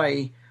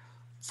Hawaii.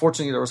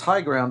 Fortunately, there was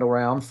high ground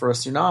around for a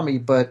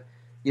tsunami, but,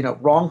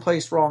 wrong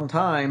place, wrong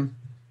time.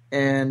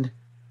 And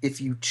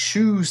if you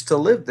choose to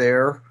live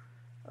there,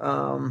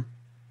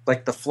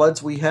 like the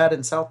floods we had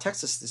in South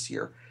Texas this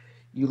year,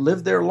 you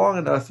live there long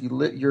enough,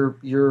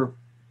 you're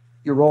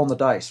rolling the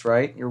dice,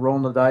 right? You're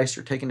rolling the dice.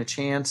 You're taking a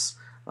chance.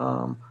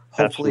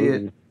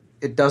 Hopefully,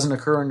 it doesn't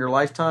occur in your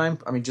lifetime.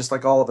 I mean, just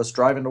like all of us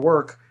driving to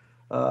work.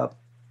 I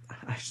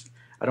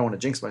don't want to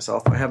jinx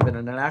myself. I haven't been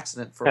in an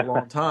accident for a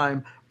long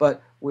time,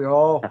 but we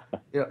all,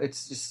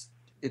 it's just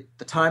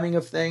the timing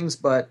of things.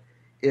 But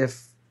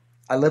if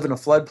I live in a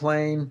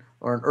floodplain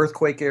or an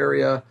earthquake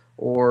area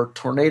or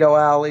tornado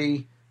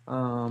alley,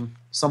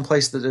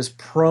 someplace that is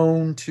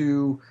prone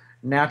to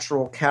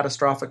natural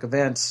catastrophic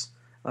events,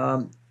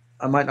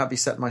 I might not be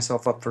setting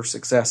myself up for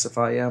success if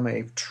I am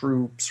a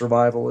true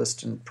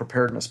survivalist and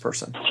preparedness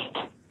person.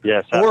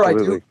 Yes,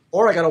 absolutely.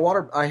 Or I got a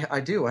water. I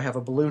do. I have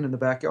a balloon in the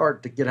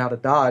backyard to get out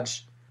of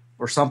Dodge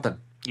or something.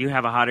 You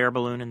have a hot air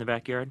balloon in the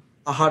backyard?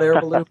 A hot air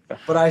balloon.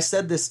 But I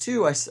said this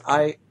too.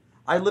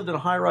 I lived in a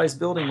high-rise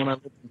building when I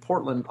lived in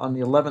Portland on the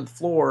 11th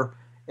floor,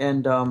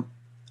 and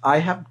I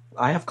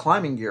have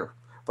climbing gear.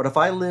 But if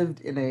I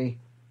lived in a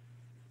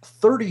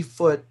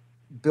 30-foot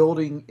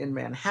building in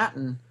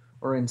Manhattan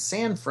or in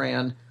San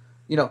Fran,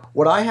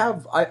 what I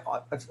have,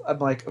 I'm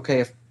like,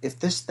 okay, if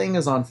this thing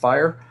is on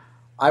fire,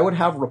 I would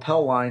have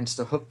rappel lines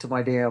to hook to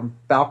my damn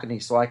balcony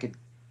so I could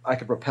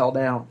rappel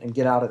down and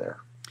get out of there.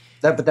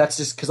 But that's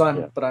just because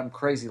I'm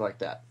crazy like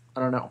that. I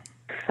don't know.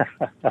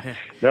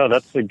 No,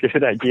 that's a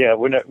good idea.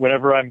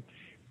 Whenever I'm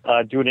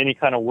doing any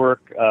kind of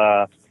work,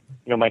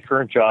 my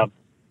current job,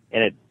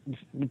 and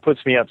it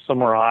puts me up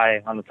somewhere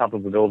high on the top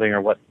of a building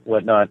or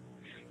whatnot,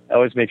 I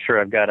always make sure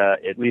I've got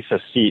at least a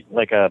seat,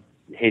 like a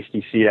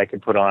hasty seat I can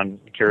put on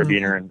a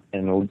carabiner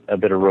and a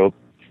bit of rope.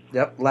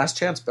 Yep, last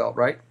chance belt,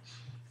 right?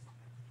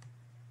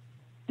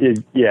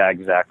 Yeah,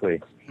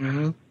 exactly.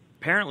 Mm-hmm.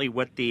 Apparently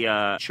what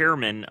the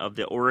chairman of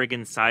the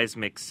Oregon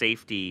Seismic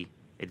Safety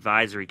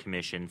Advisory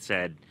Commission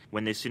said,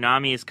 when the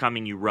tsunami is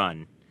coming, you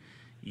run.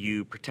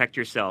 You protect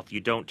yourself. You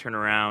don't turn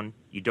around.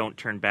 You don't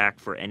turn back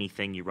for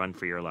anything. You run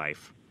for your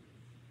life.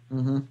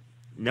 Mm-hmm.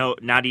 No,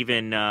 not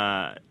even,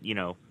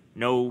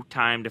 no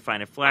time to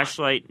find a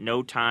flashlight,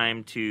 no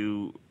time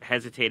to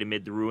hesitate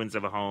amid the ruins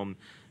of a home,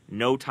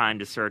 no time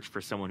to search for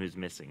someone who's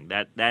missing.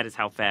 That is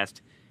how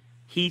fast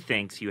he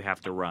thinks you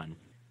have to run.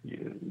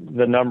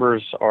 The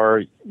numbers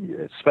are,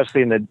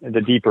 especially in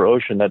the deeper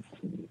ocean, that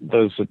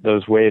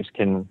those waves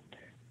can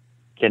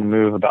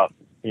move about,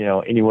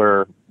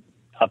 anywhere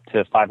up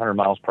to 500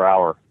 miles per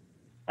hour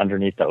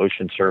underneath the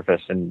ocean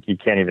surface, and you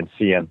can't even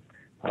see them,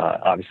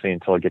 obviously,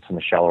 until it gets in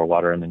the shallower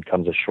water and then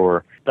comes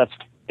ashore. That's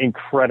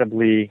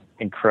incredibly,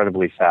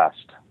 incredibly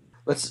fast.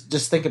 Let's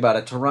just think about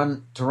it. To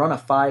run a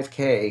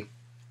 5K,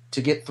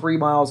 to get 3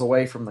 miles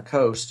away from the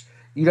coast,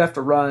 you'd have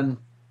to run,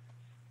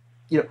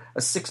 a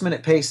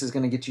 6-minute pace is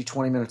going to get you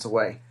 20 minutes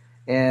away.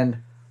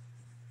 And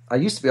I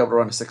used to be able to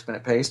run a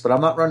 6-minute pace, but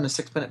I'm not running a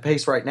 6-minute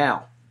pace right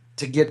now.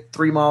 To get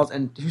 3 miles,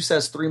 and who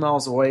says 3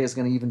 miles away is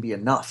going to even be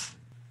enough?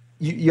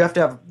 You have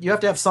to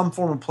have some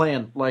form of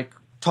plan, like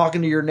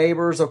talking to your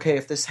neighbors. Okay,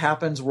 if this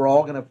happens, we're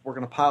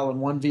gonna pile in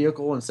one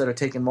vehicle instead of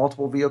taking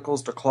multiple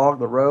vehicles to clog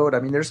the road. I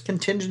mean, there's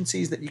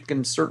contingencies that you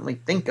can certainly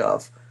think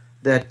of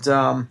that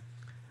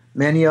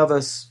many of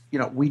us,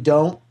 we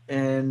don't,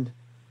 and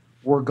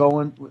we're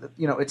going.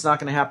 It's not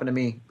going to happen to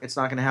me. It's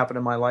not going to happen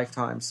in my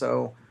lifetime.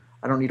 So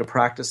I don't need to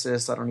practice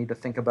this. I don't need to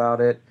think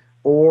about it.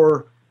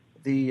 Or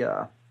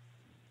they're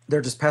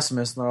just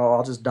pessimists, and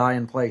I'll just die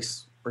in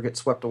place or get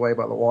swept away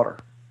by the water.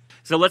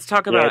 So let's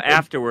talk about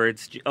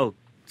afterwards. Oh,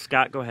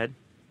 Scott, go ahead.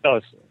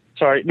 Oh,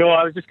 sorry. No,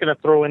 I was just going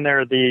to throw in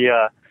there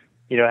the,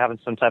 having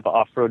some type of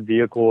off-road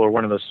vehicle or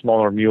one of those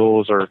smaller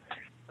mules or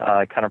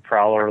kind of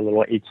prowler, a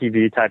little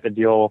ATV type of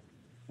deal.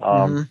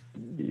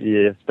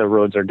 If the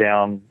roads are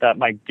down, that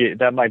might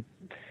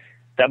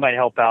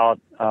help out.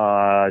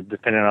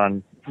 Depending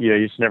on,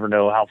 you just never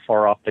know how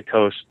far off the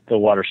coast the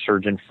water's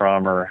surging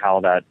from, or how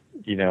that,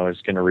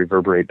 is going to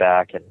reverberate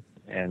back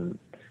and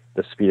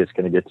the speed it's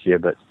going to get to you.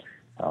 But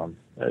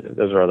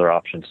those are other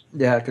options.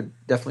 Yeah, it could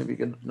definitely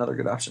be another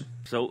good option.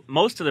 So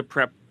most of the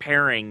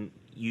preparing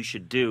you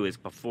should do is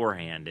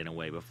beforehand, in a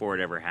way, before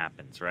it ever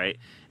happens, right?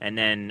 And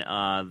then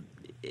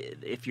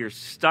if you're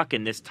stuck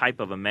in this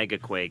type of a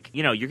megaquake,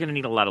 you're going to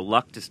need a lot of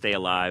luck to stay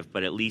alive,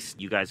 but at least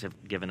you guys have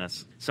given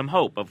us some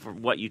hope of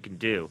what you can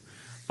do.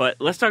 But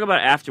let's talk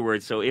about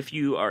afterwards. So if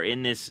you are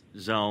in this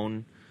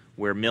zone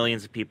where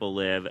millions of people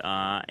live,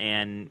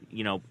 and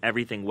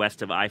everything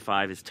west of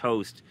I-5 is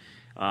toast,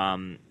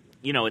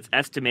 it's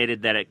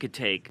estimated that it could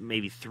take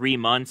maybe 3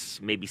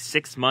 months, maybe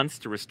 6 months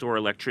to restore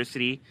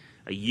electricity,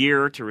 a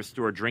year to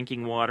restore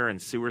drinking water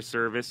and sewer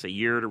service, a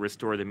year to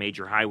restore the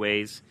major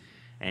highways,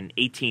 and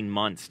 18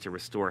 months to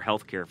restore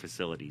healthcare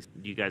facilities.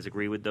 Do you guys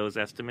agree with those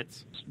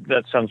estimates?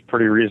 That sounds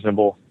pretty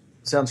reasonable.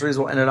 Sounds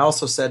reasonable. And it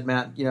also said,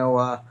 Matt,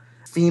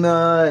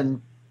 FEMA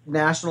and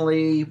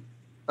nationally,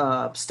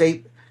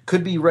 state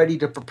could be ready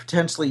to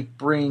potentially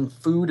bring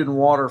food and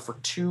water for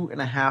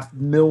 2.5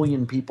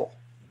 million people.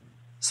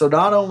 So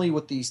not only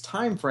with these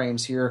time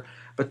frames here,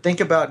 but think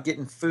about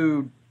getting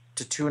food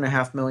to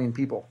 2.5 million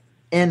people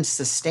and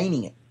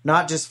sustaining it,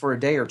 not just for a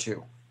day or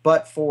two,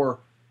 but for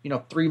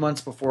 3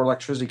 months before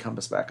electricity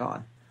comes back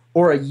on,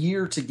 or a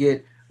year to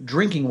get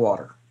drinking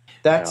water.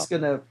 That's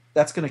gonna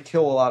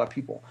kill a lot of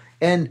people.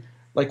 And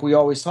like we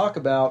always talk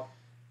about,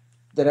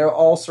 that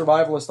all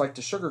survivalists like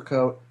to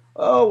sugarcoat.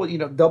 Oh,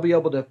 they'll be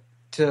able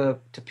to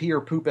pee or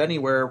poop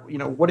anywhere.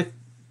 What if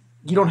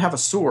you don't have a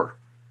sewer?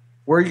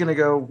 Where are you going to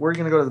go? Where are you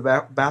going to go to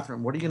the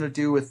bathroom? What are you going to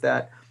do with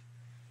that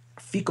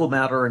fecal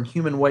matter and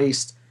human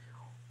waste?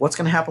 What's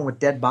going to happen with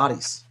dead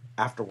bodies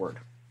afterward?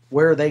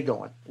 Where are they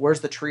going?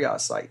 Where's the triage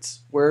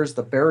sites? Where's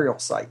the burial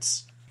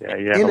sites? Yeah,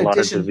 you have a lot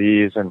of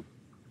disease and.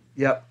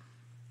 Yep.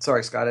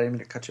 Sorry, Scott. I didn't mean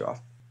to cut you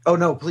off. Oh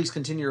no, please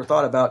continue your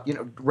thought about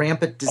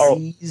rampant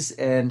disease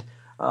and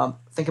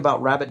think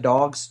about rabid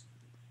dogs,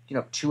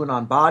 chewing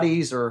on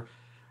bodies, or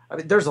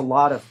there's a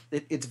lot of.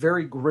 It's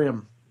very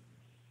grim.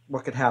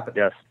 What could happen?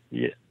 Yes.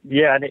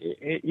 Yeah, and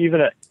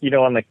even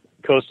on the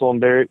coastal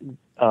and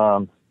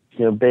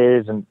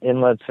bays and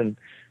inlets and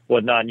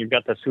whatnot, and you've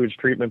got the sewage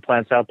treatment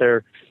plants out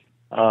there.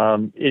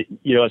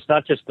 It's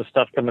not just the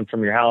stuff coming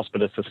from your house,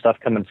 but it's the stuff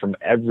coming from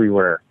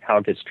everywhere. How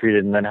it gets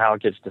treated and then how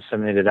it gets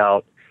disseminated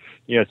out.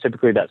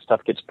 Typically that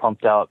stuff gets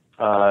pumped out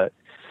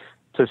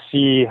to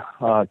sea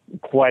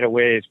quite a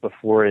ways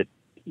before it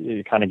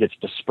kind of gets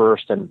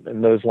dispersed,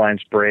 and those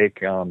lines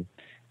break, and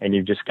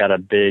you've just got a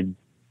big,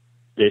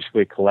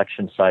 basically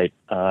collection site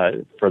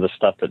for the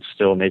stuff that's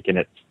still making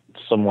it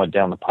somewhat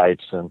down the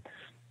pipes, and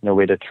no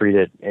way to treat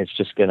it. It's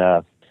just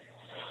gonna,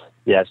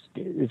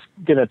 it's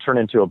gonna turn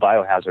into a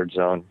biohazard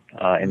zone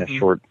in a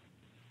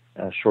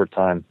short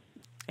time.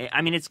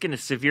 I mean, it's going to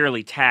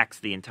severely tax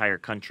the entire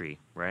country,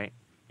 right?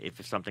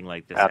 If something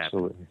like this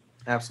happens.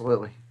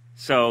 Absolutely.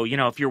 So,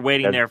 if you're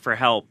waiting there for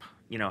help,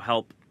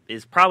 help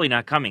is probably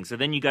not coming. So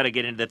then you got to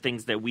get into the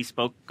things that we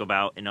spoke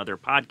about in other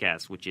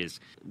podcasts, which is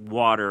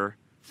water,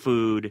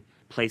 food,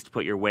 place to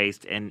put your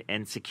waste,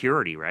 and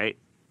security, right?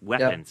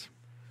 Weapons. Yep.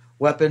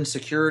 Weapons,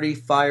 security,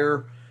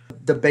 fire.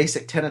 the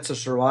basic tenets of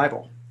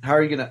survival. How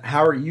are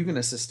you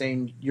gonna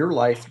sustain your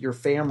life, your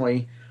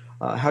family?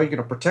 How are you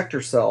gonna protect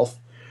yourself?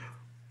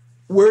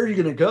 Where are you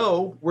gonna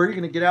go? Where are you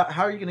gonna get out?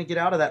 How are you gonna get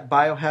out of that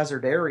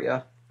biohazard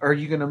area? Are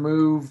you gonna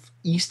move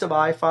east of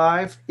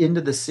I-5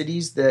 into the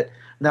cities that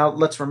now?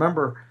 Let's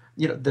remember,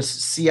 the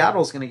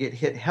Seattle's gonna get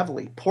hit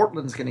heavily.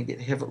 Portland's gonna get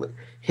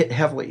hit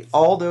heavily.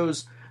 All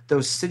those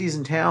cities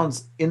and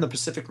towns in the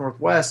Pacific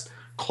Northwest,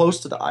 close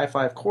to the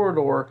I-5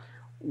 corridor.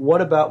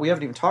 What about, we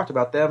haven't even talked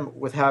about them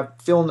with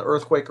feeling the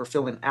earthquake or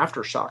feeling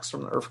aftershocks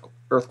from the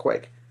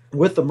earthquake.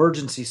 With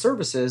emergency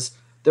services,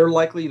 they're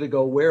likely to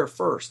go where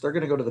first? They're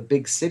going to go to the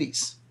big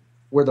cities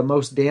where the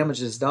most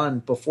damage is done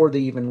before they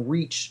even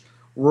reach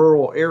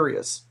rural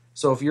areas.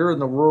 So if you're in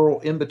the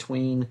rural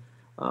in-between,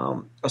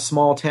 a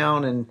small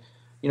town and,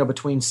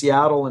 between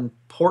Seattle and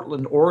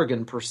Portland,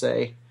 Oregon, per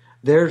se,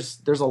 there's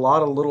a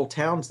lot of little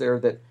towns there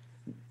that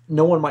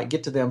no one might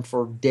get to them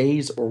for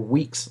days or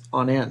weeks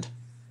on end.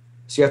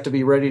 So you have to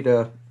be ready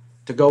to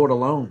go it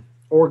alone,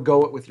 or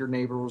go it with your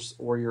neighbors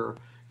or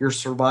your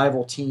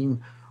survival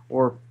team,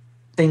 or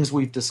things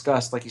we've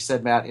discussed, like you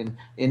said, Matt,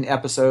 in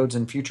episodes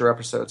and future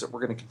episodes that we're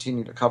going to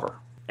continue to cover.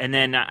 And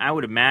then I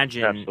would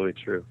imagine, absolutely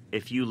true,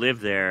 if you live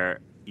there,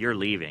 you're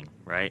leaving,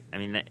 right? I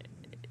mean,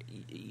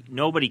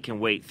 nobody can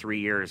wait 3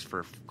 years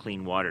for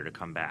clean water to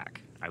come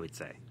back, I would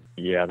say.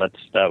 Yeah,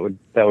 that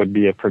would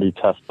be a pretty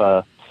tough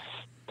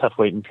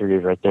waiting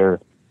period right there.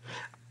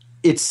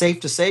 It's safe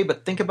to say,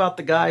 but think about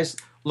the guys.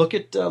 Look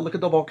at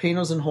the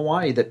volcanoes in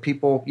Hawaii that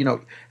people,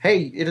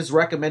 hey, it is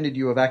recommended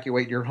you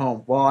evacuate your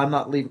home. Well, I'm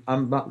not leaving.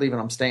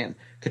 I'm staying.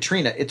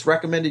 Katrina, it's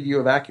recommended you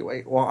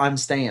evacuate. Well, I'm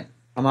staying.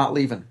 I'm not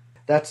leaving.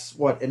 That's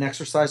what, an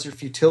exercise of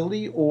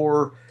futility,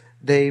 or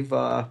they've,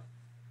 that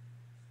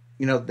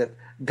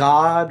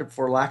God,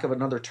 for lack of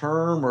another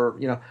term, or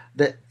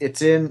that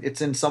it's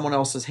in someone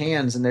else's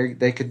hands, and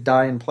they could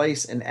die in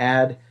place and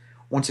add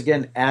to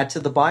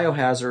the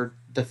biohazard,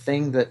 the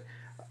thing that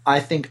I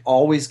think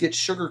always gets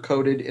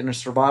sugar-coated in a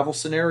survival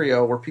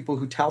scenario, where people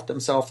who tout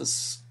themselves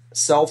as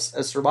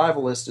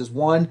survivalists is,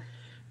 one,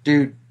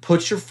 dude,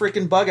 put your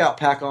freaking bug-out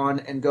pack on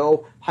and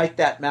go hike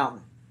that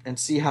mountain and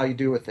see how you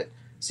do with it.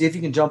 See if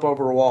you can jump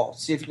over a wall.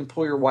 See if you can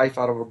pull your wife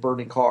out of a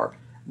burning car.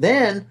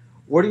 Then,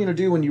 what are you going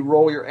to do when you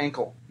roll your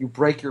ankle? You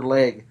break your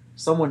leg.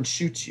 Someone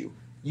shoots you.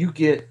 You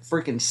get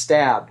freaking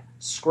stabbed,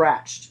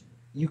 scratched.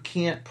 You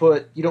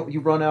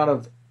run out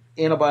of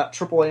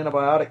triple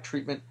antibiotic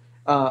treatment,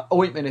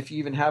 ointment, if you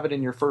even have it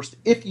in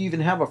if you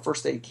even have a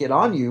first aid kit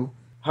on you.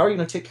 How are you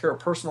going to take care of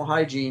personal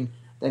hygiene?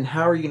 Then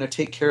how are you going to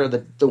take care of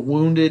the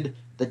wounded,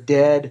 the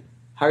dead?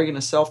 How are you going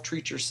to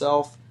self-treat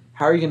yourself?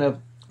 Where are you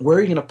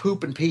going to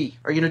poop and pee?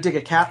 Are you going to dig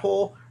a cat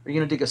hole? Are you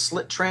going to dig a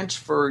slit trench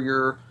for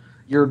your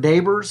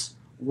neighbors?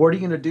 What are you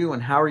going to do,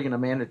 and how are you going to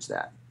manage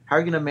that? How are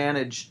you going to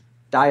manage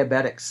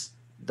diabetics,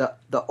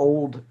 the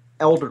old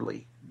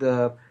elderly,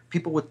 the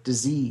people with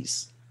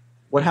disease?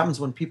 What happens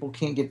when people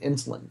can't get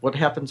insulin? What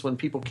happens when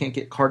people can't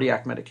get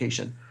cardiac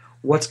medication?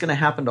 What's going to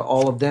happen to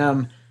all of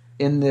them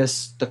in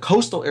the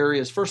coastal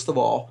areas, first of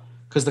all,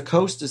 because the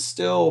coast is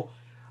still,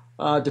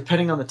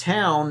 depending on the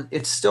town,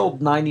 it's still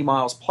 90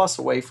 miles plus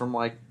away from,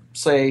 like,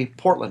 say,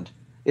 Portland.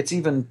 It's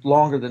even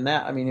longer than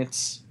that. I mean,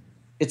 it's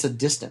a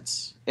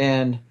distance.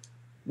 And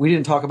we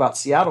didn't talk about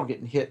Seattle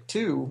getting hit,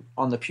 too,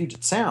 on the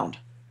Puget Sound.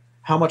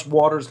 How much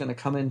water is going to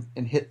come in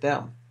and hit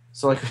them?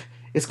 So,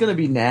 it's going to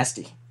be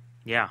nasty.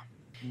 Yeah.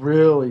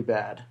 Really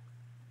bad.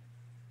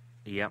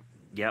 Yep.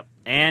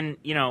 And,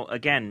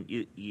 again,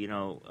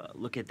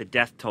 look at the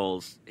death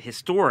tolls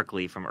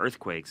historically from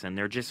earthquakes, and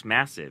they're just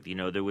massive.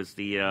 There was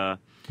the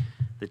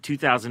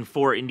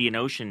 2004 Indian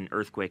Ocean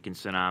earthquake and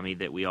tsunami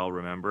that we all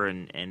remember,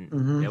 and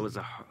mm-hmm. It was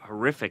a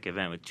horrific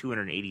event with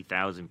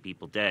 280,000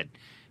 people dead.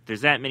 If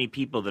there's that many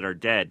people that are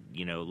dead,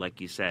 like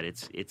you said,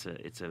 it's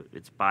a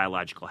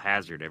biological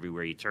hazard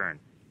everywhere you turn.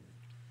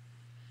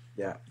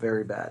 Yeah,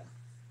 very bad.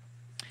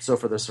 So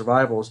for the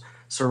survivors,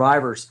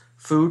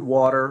 food,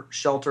 water,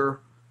 shelter,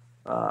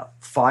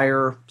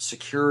 fire,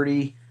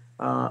 security,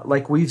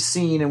 like we've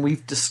seen and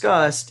we've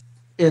discussed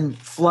in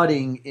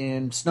flooding,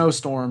 in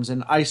snowstorms,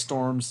 in ice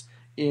storms,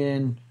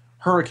 in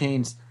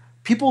hurricanes,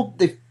 people,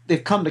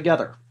 they've come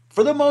together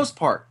for the most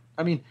part.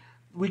 I mean,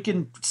 we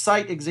can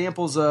cite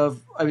examples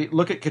of,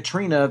 look at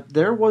Katrina.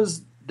 There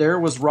was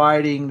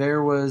rioting,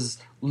 there was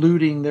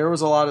looting, there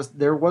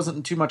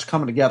wasn't too much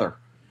coming together.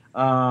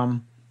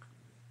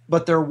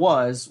 But there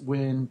was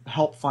when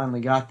help finally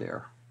got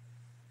there.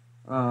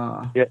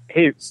 Yeah.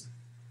 Hey,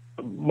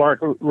 Mark,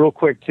 real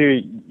quick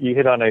too. You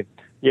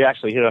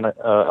actually hit on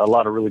a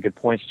lot of really good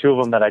points. Two of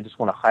them that I just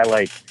want to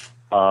highlight,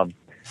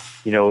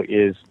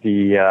 is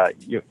the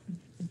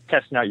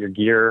testing out your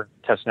gear,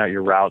 testing out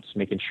your routes,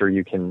 making sure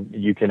you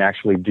can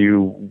actually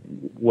do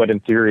what in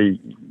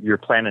theory you're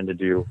planning to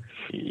do,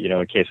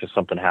 in case if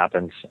something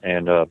happens.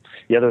 And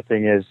the other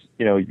thing is,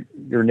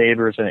 your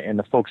neighbors and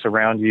the folks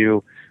around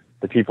you,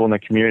 the people in the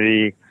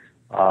community,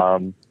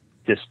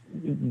 just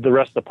the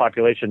rest of the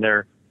population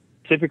there.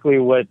 Typically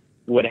what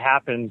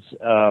happens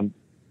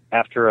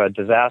after a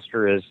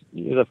disaster is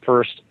the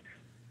first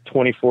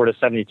 24 to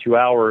 72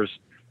 hours,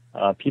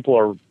 people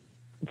are,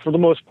 for the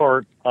most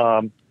part,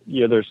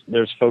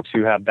 there's folks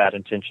who have bad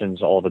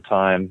intentions all the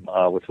time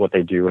with what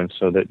they do, and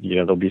so that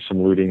there'll be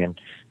some looting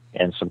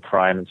and some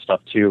crime and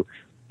stuff too.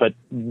 But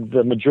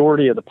the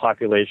majority of the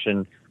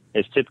population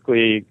is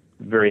typically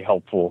very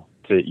helpful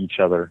to each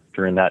other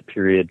during that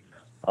period.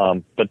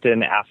 But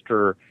then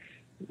after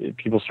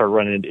people start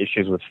running into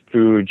issues with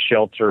food,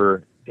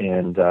 shelter,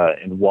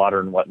 and water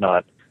and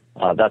whatnot,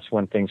 that's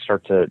when things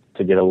start to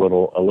get a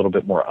little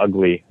bit more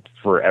ugly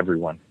for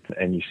everyone,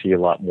 and you see a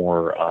lot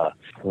more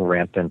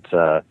rampant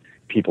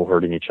people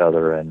hurting each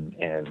other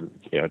and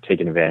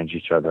taking advantage of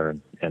each other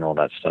and all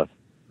that stuff.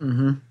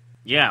 Mm-hmm.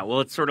 Yeah, well,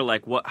 it's sort of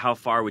like how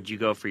far would you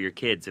go for your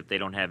kids if they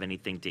don't have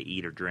anything to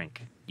eat or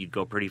drink? You'd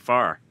go pretty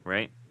far,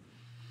 right?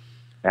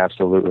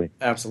 Absolutely.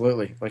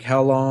 Like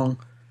how long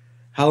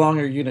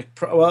are you going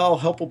to, well,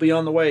 help will be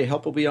on the way,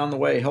 help will be on the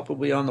way, help will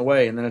be on the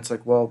way. And then it's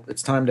like, well,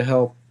 it's time to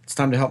help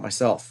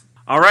myself.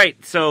 All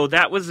right, so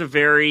that was a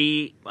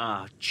very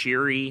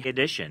cheery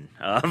edition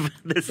of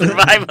the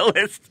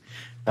Survivalist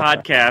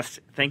podcast.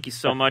 Thank you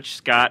so much,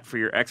 Scott, for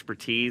your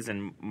expertise,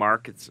 and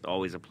Mark, it's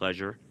always a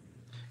pleasure.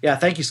 Yeah,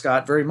 thank you,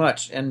 Scott, very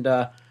much. And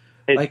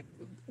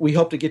we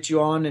hope to get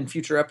you on in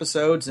future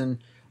episodes. And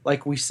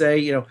like we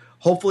say,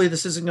 hopefully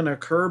this isn't going to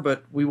occur,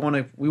 but we want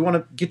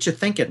to get you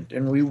thinking,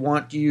 and we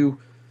want you.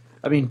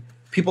 I mean,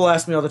 people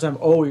ask me all the time,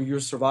 "Oh, you're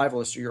a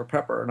survivalist or you're a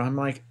prepper," and I'm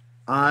like,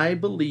 I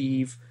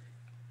believe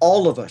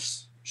all of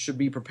us should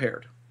be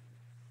prepared.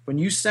 When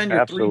you send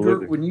your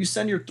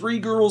three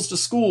girls to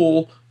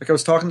school, like I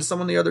was talking to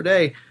someone the other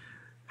day,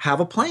 have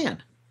a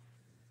plan.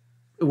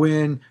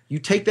 When you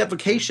take that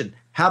vacation,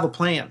 have a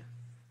plan.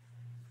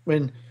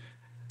 When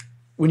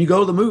you go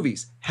to the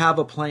movies, have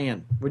a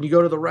plan. When you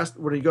go to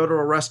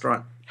a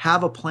restaurant,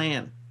 have a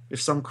plan. If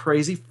some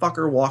crazy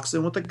fucker walks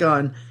in with a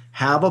gun,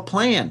 have a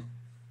plan.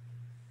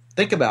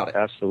 Think about it.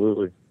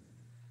 Absolutely.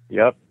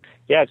 Yep.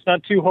 Yeah, it's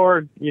not too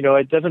hard.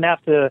 It doesn't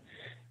have to.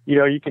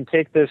 You can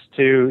take this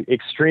to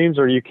extremes,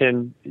 or you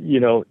can,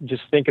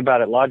 just think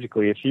about it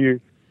logically. If you're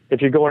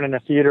going in a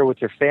theater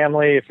with your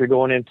family, if you're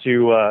going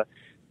into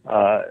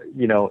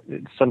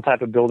some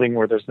type of building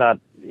where there's not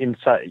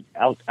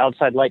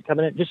outside light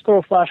coming in, just throw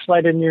a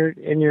flashlight in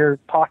your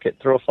pocket,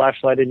 throw a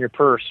flashlight in your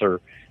purse,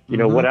 or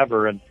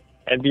whatever, and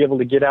be able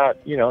to get out.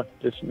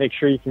 Just make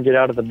sure you can get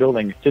out of the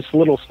building. Just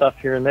little stuff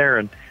here and there,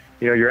 and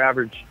your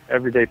average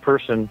everyday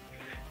person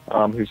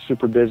who's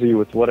super busy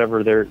with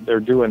whatever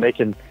they're doing, they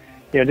can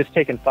just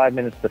taking 5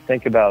 minutes to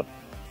think about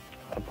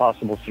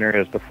possible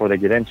scenarios before they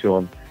get into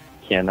them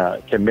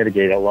can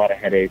mitigate a lot of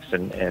headaches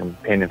and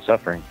pain and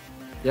suffering.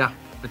 Yeah.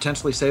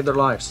 Potentially save their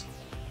lives.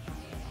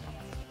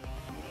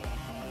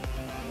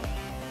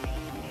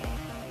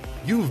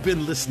 You've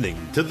been listening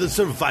to the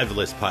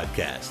Survivalist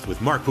Podcast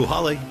with Mark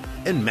Puhaly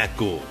and Matt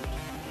Gould.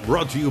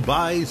 Brought to you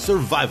by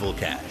Survival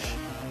Cash,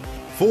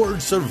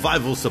 Ford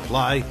Survival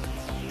Supply,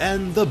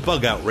 and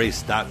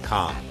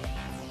thebugoutrace.com.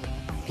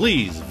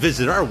 Please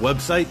visit our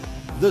website,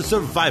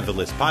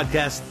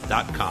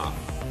 thesurvivalistpodcast.com.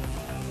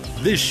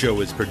 This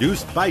show is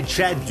produced by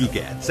Chad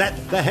Dugatz at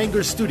the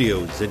Hangar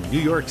Studios in New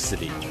York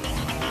City.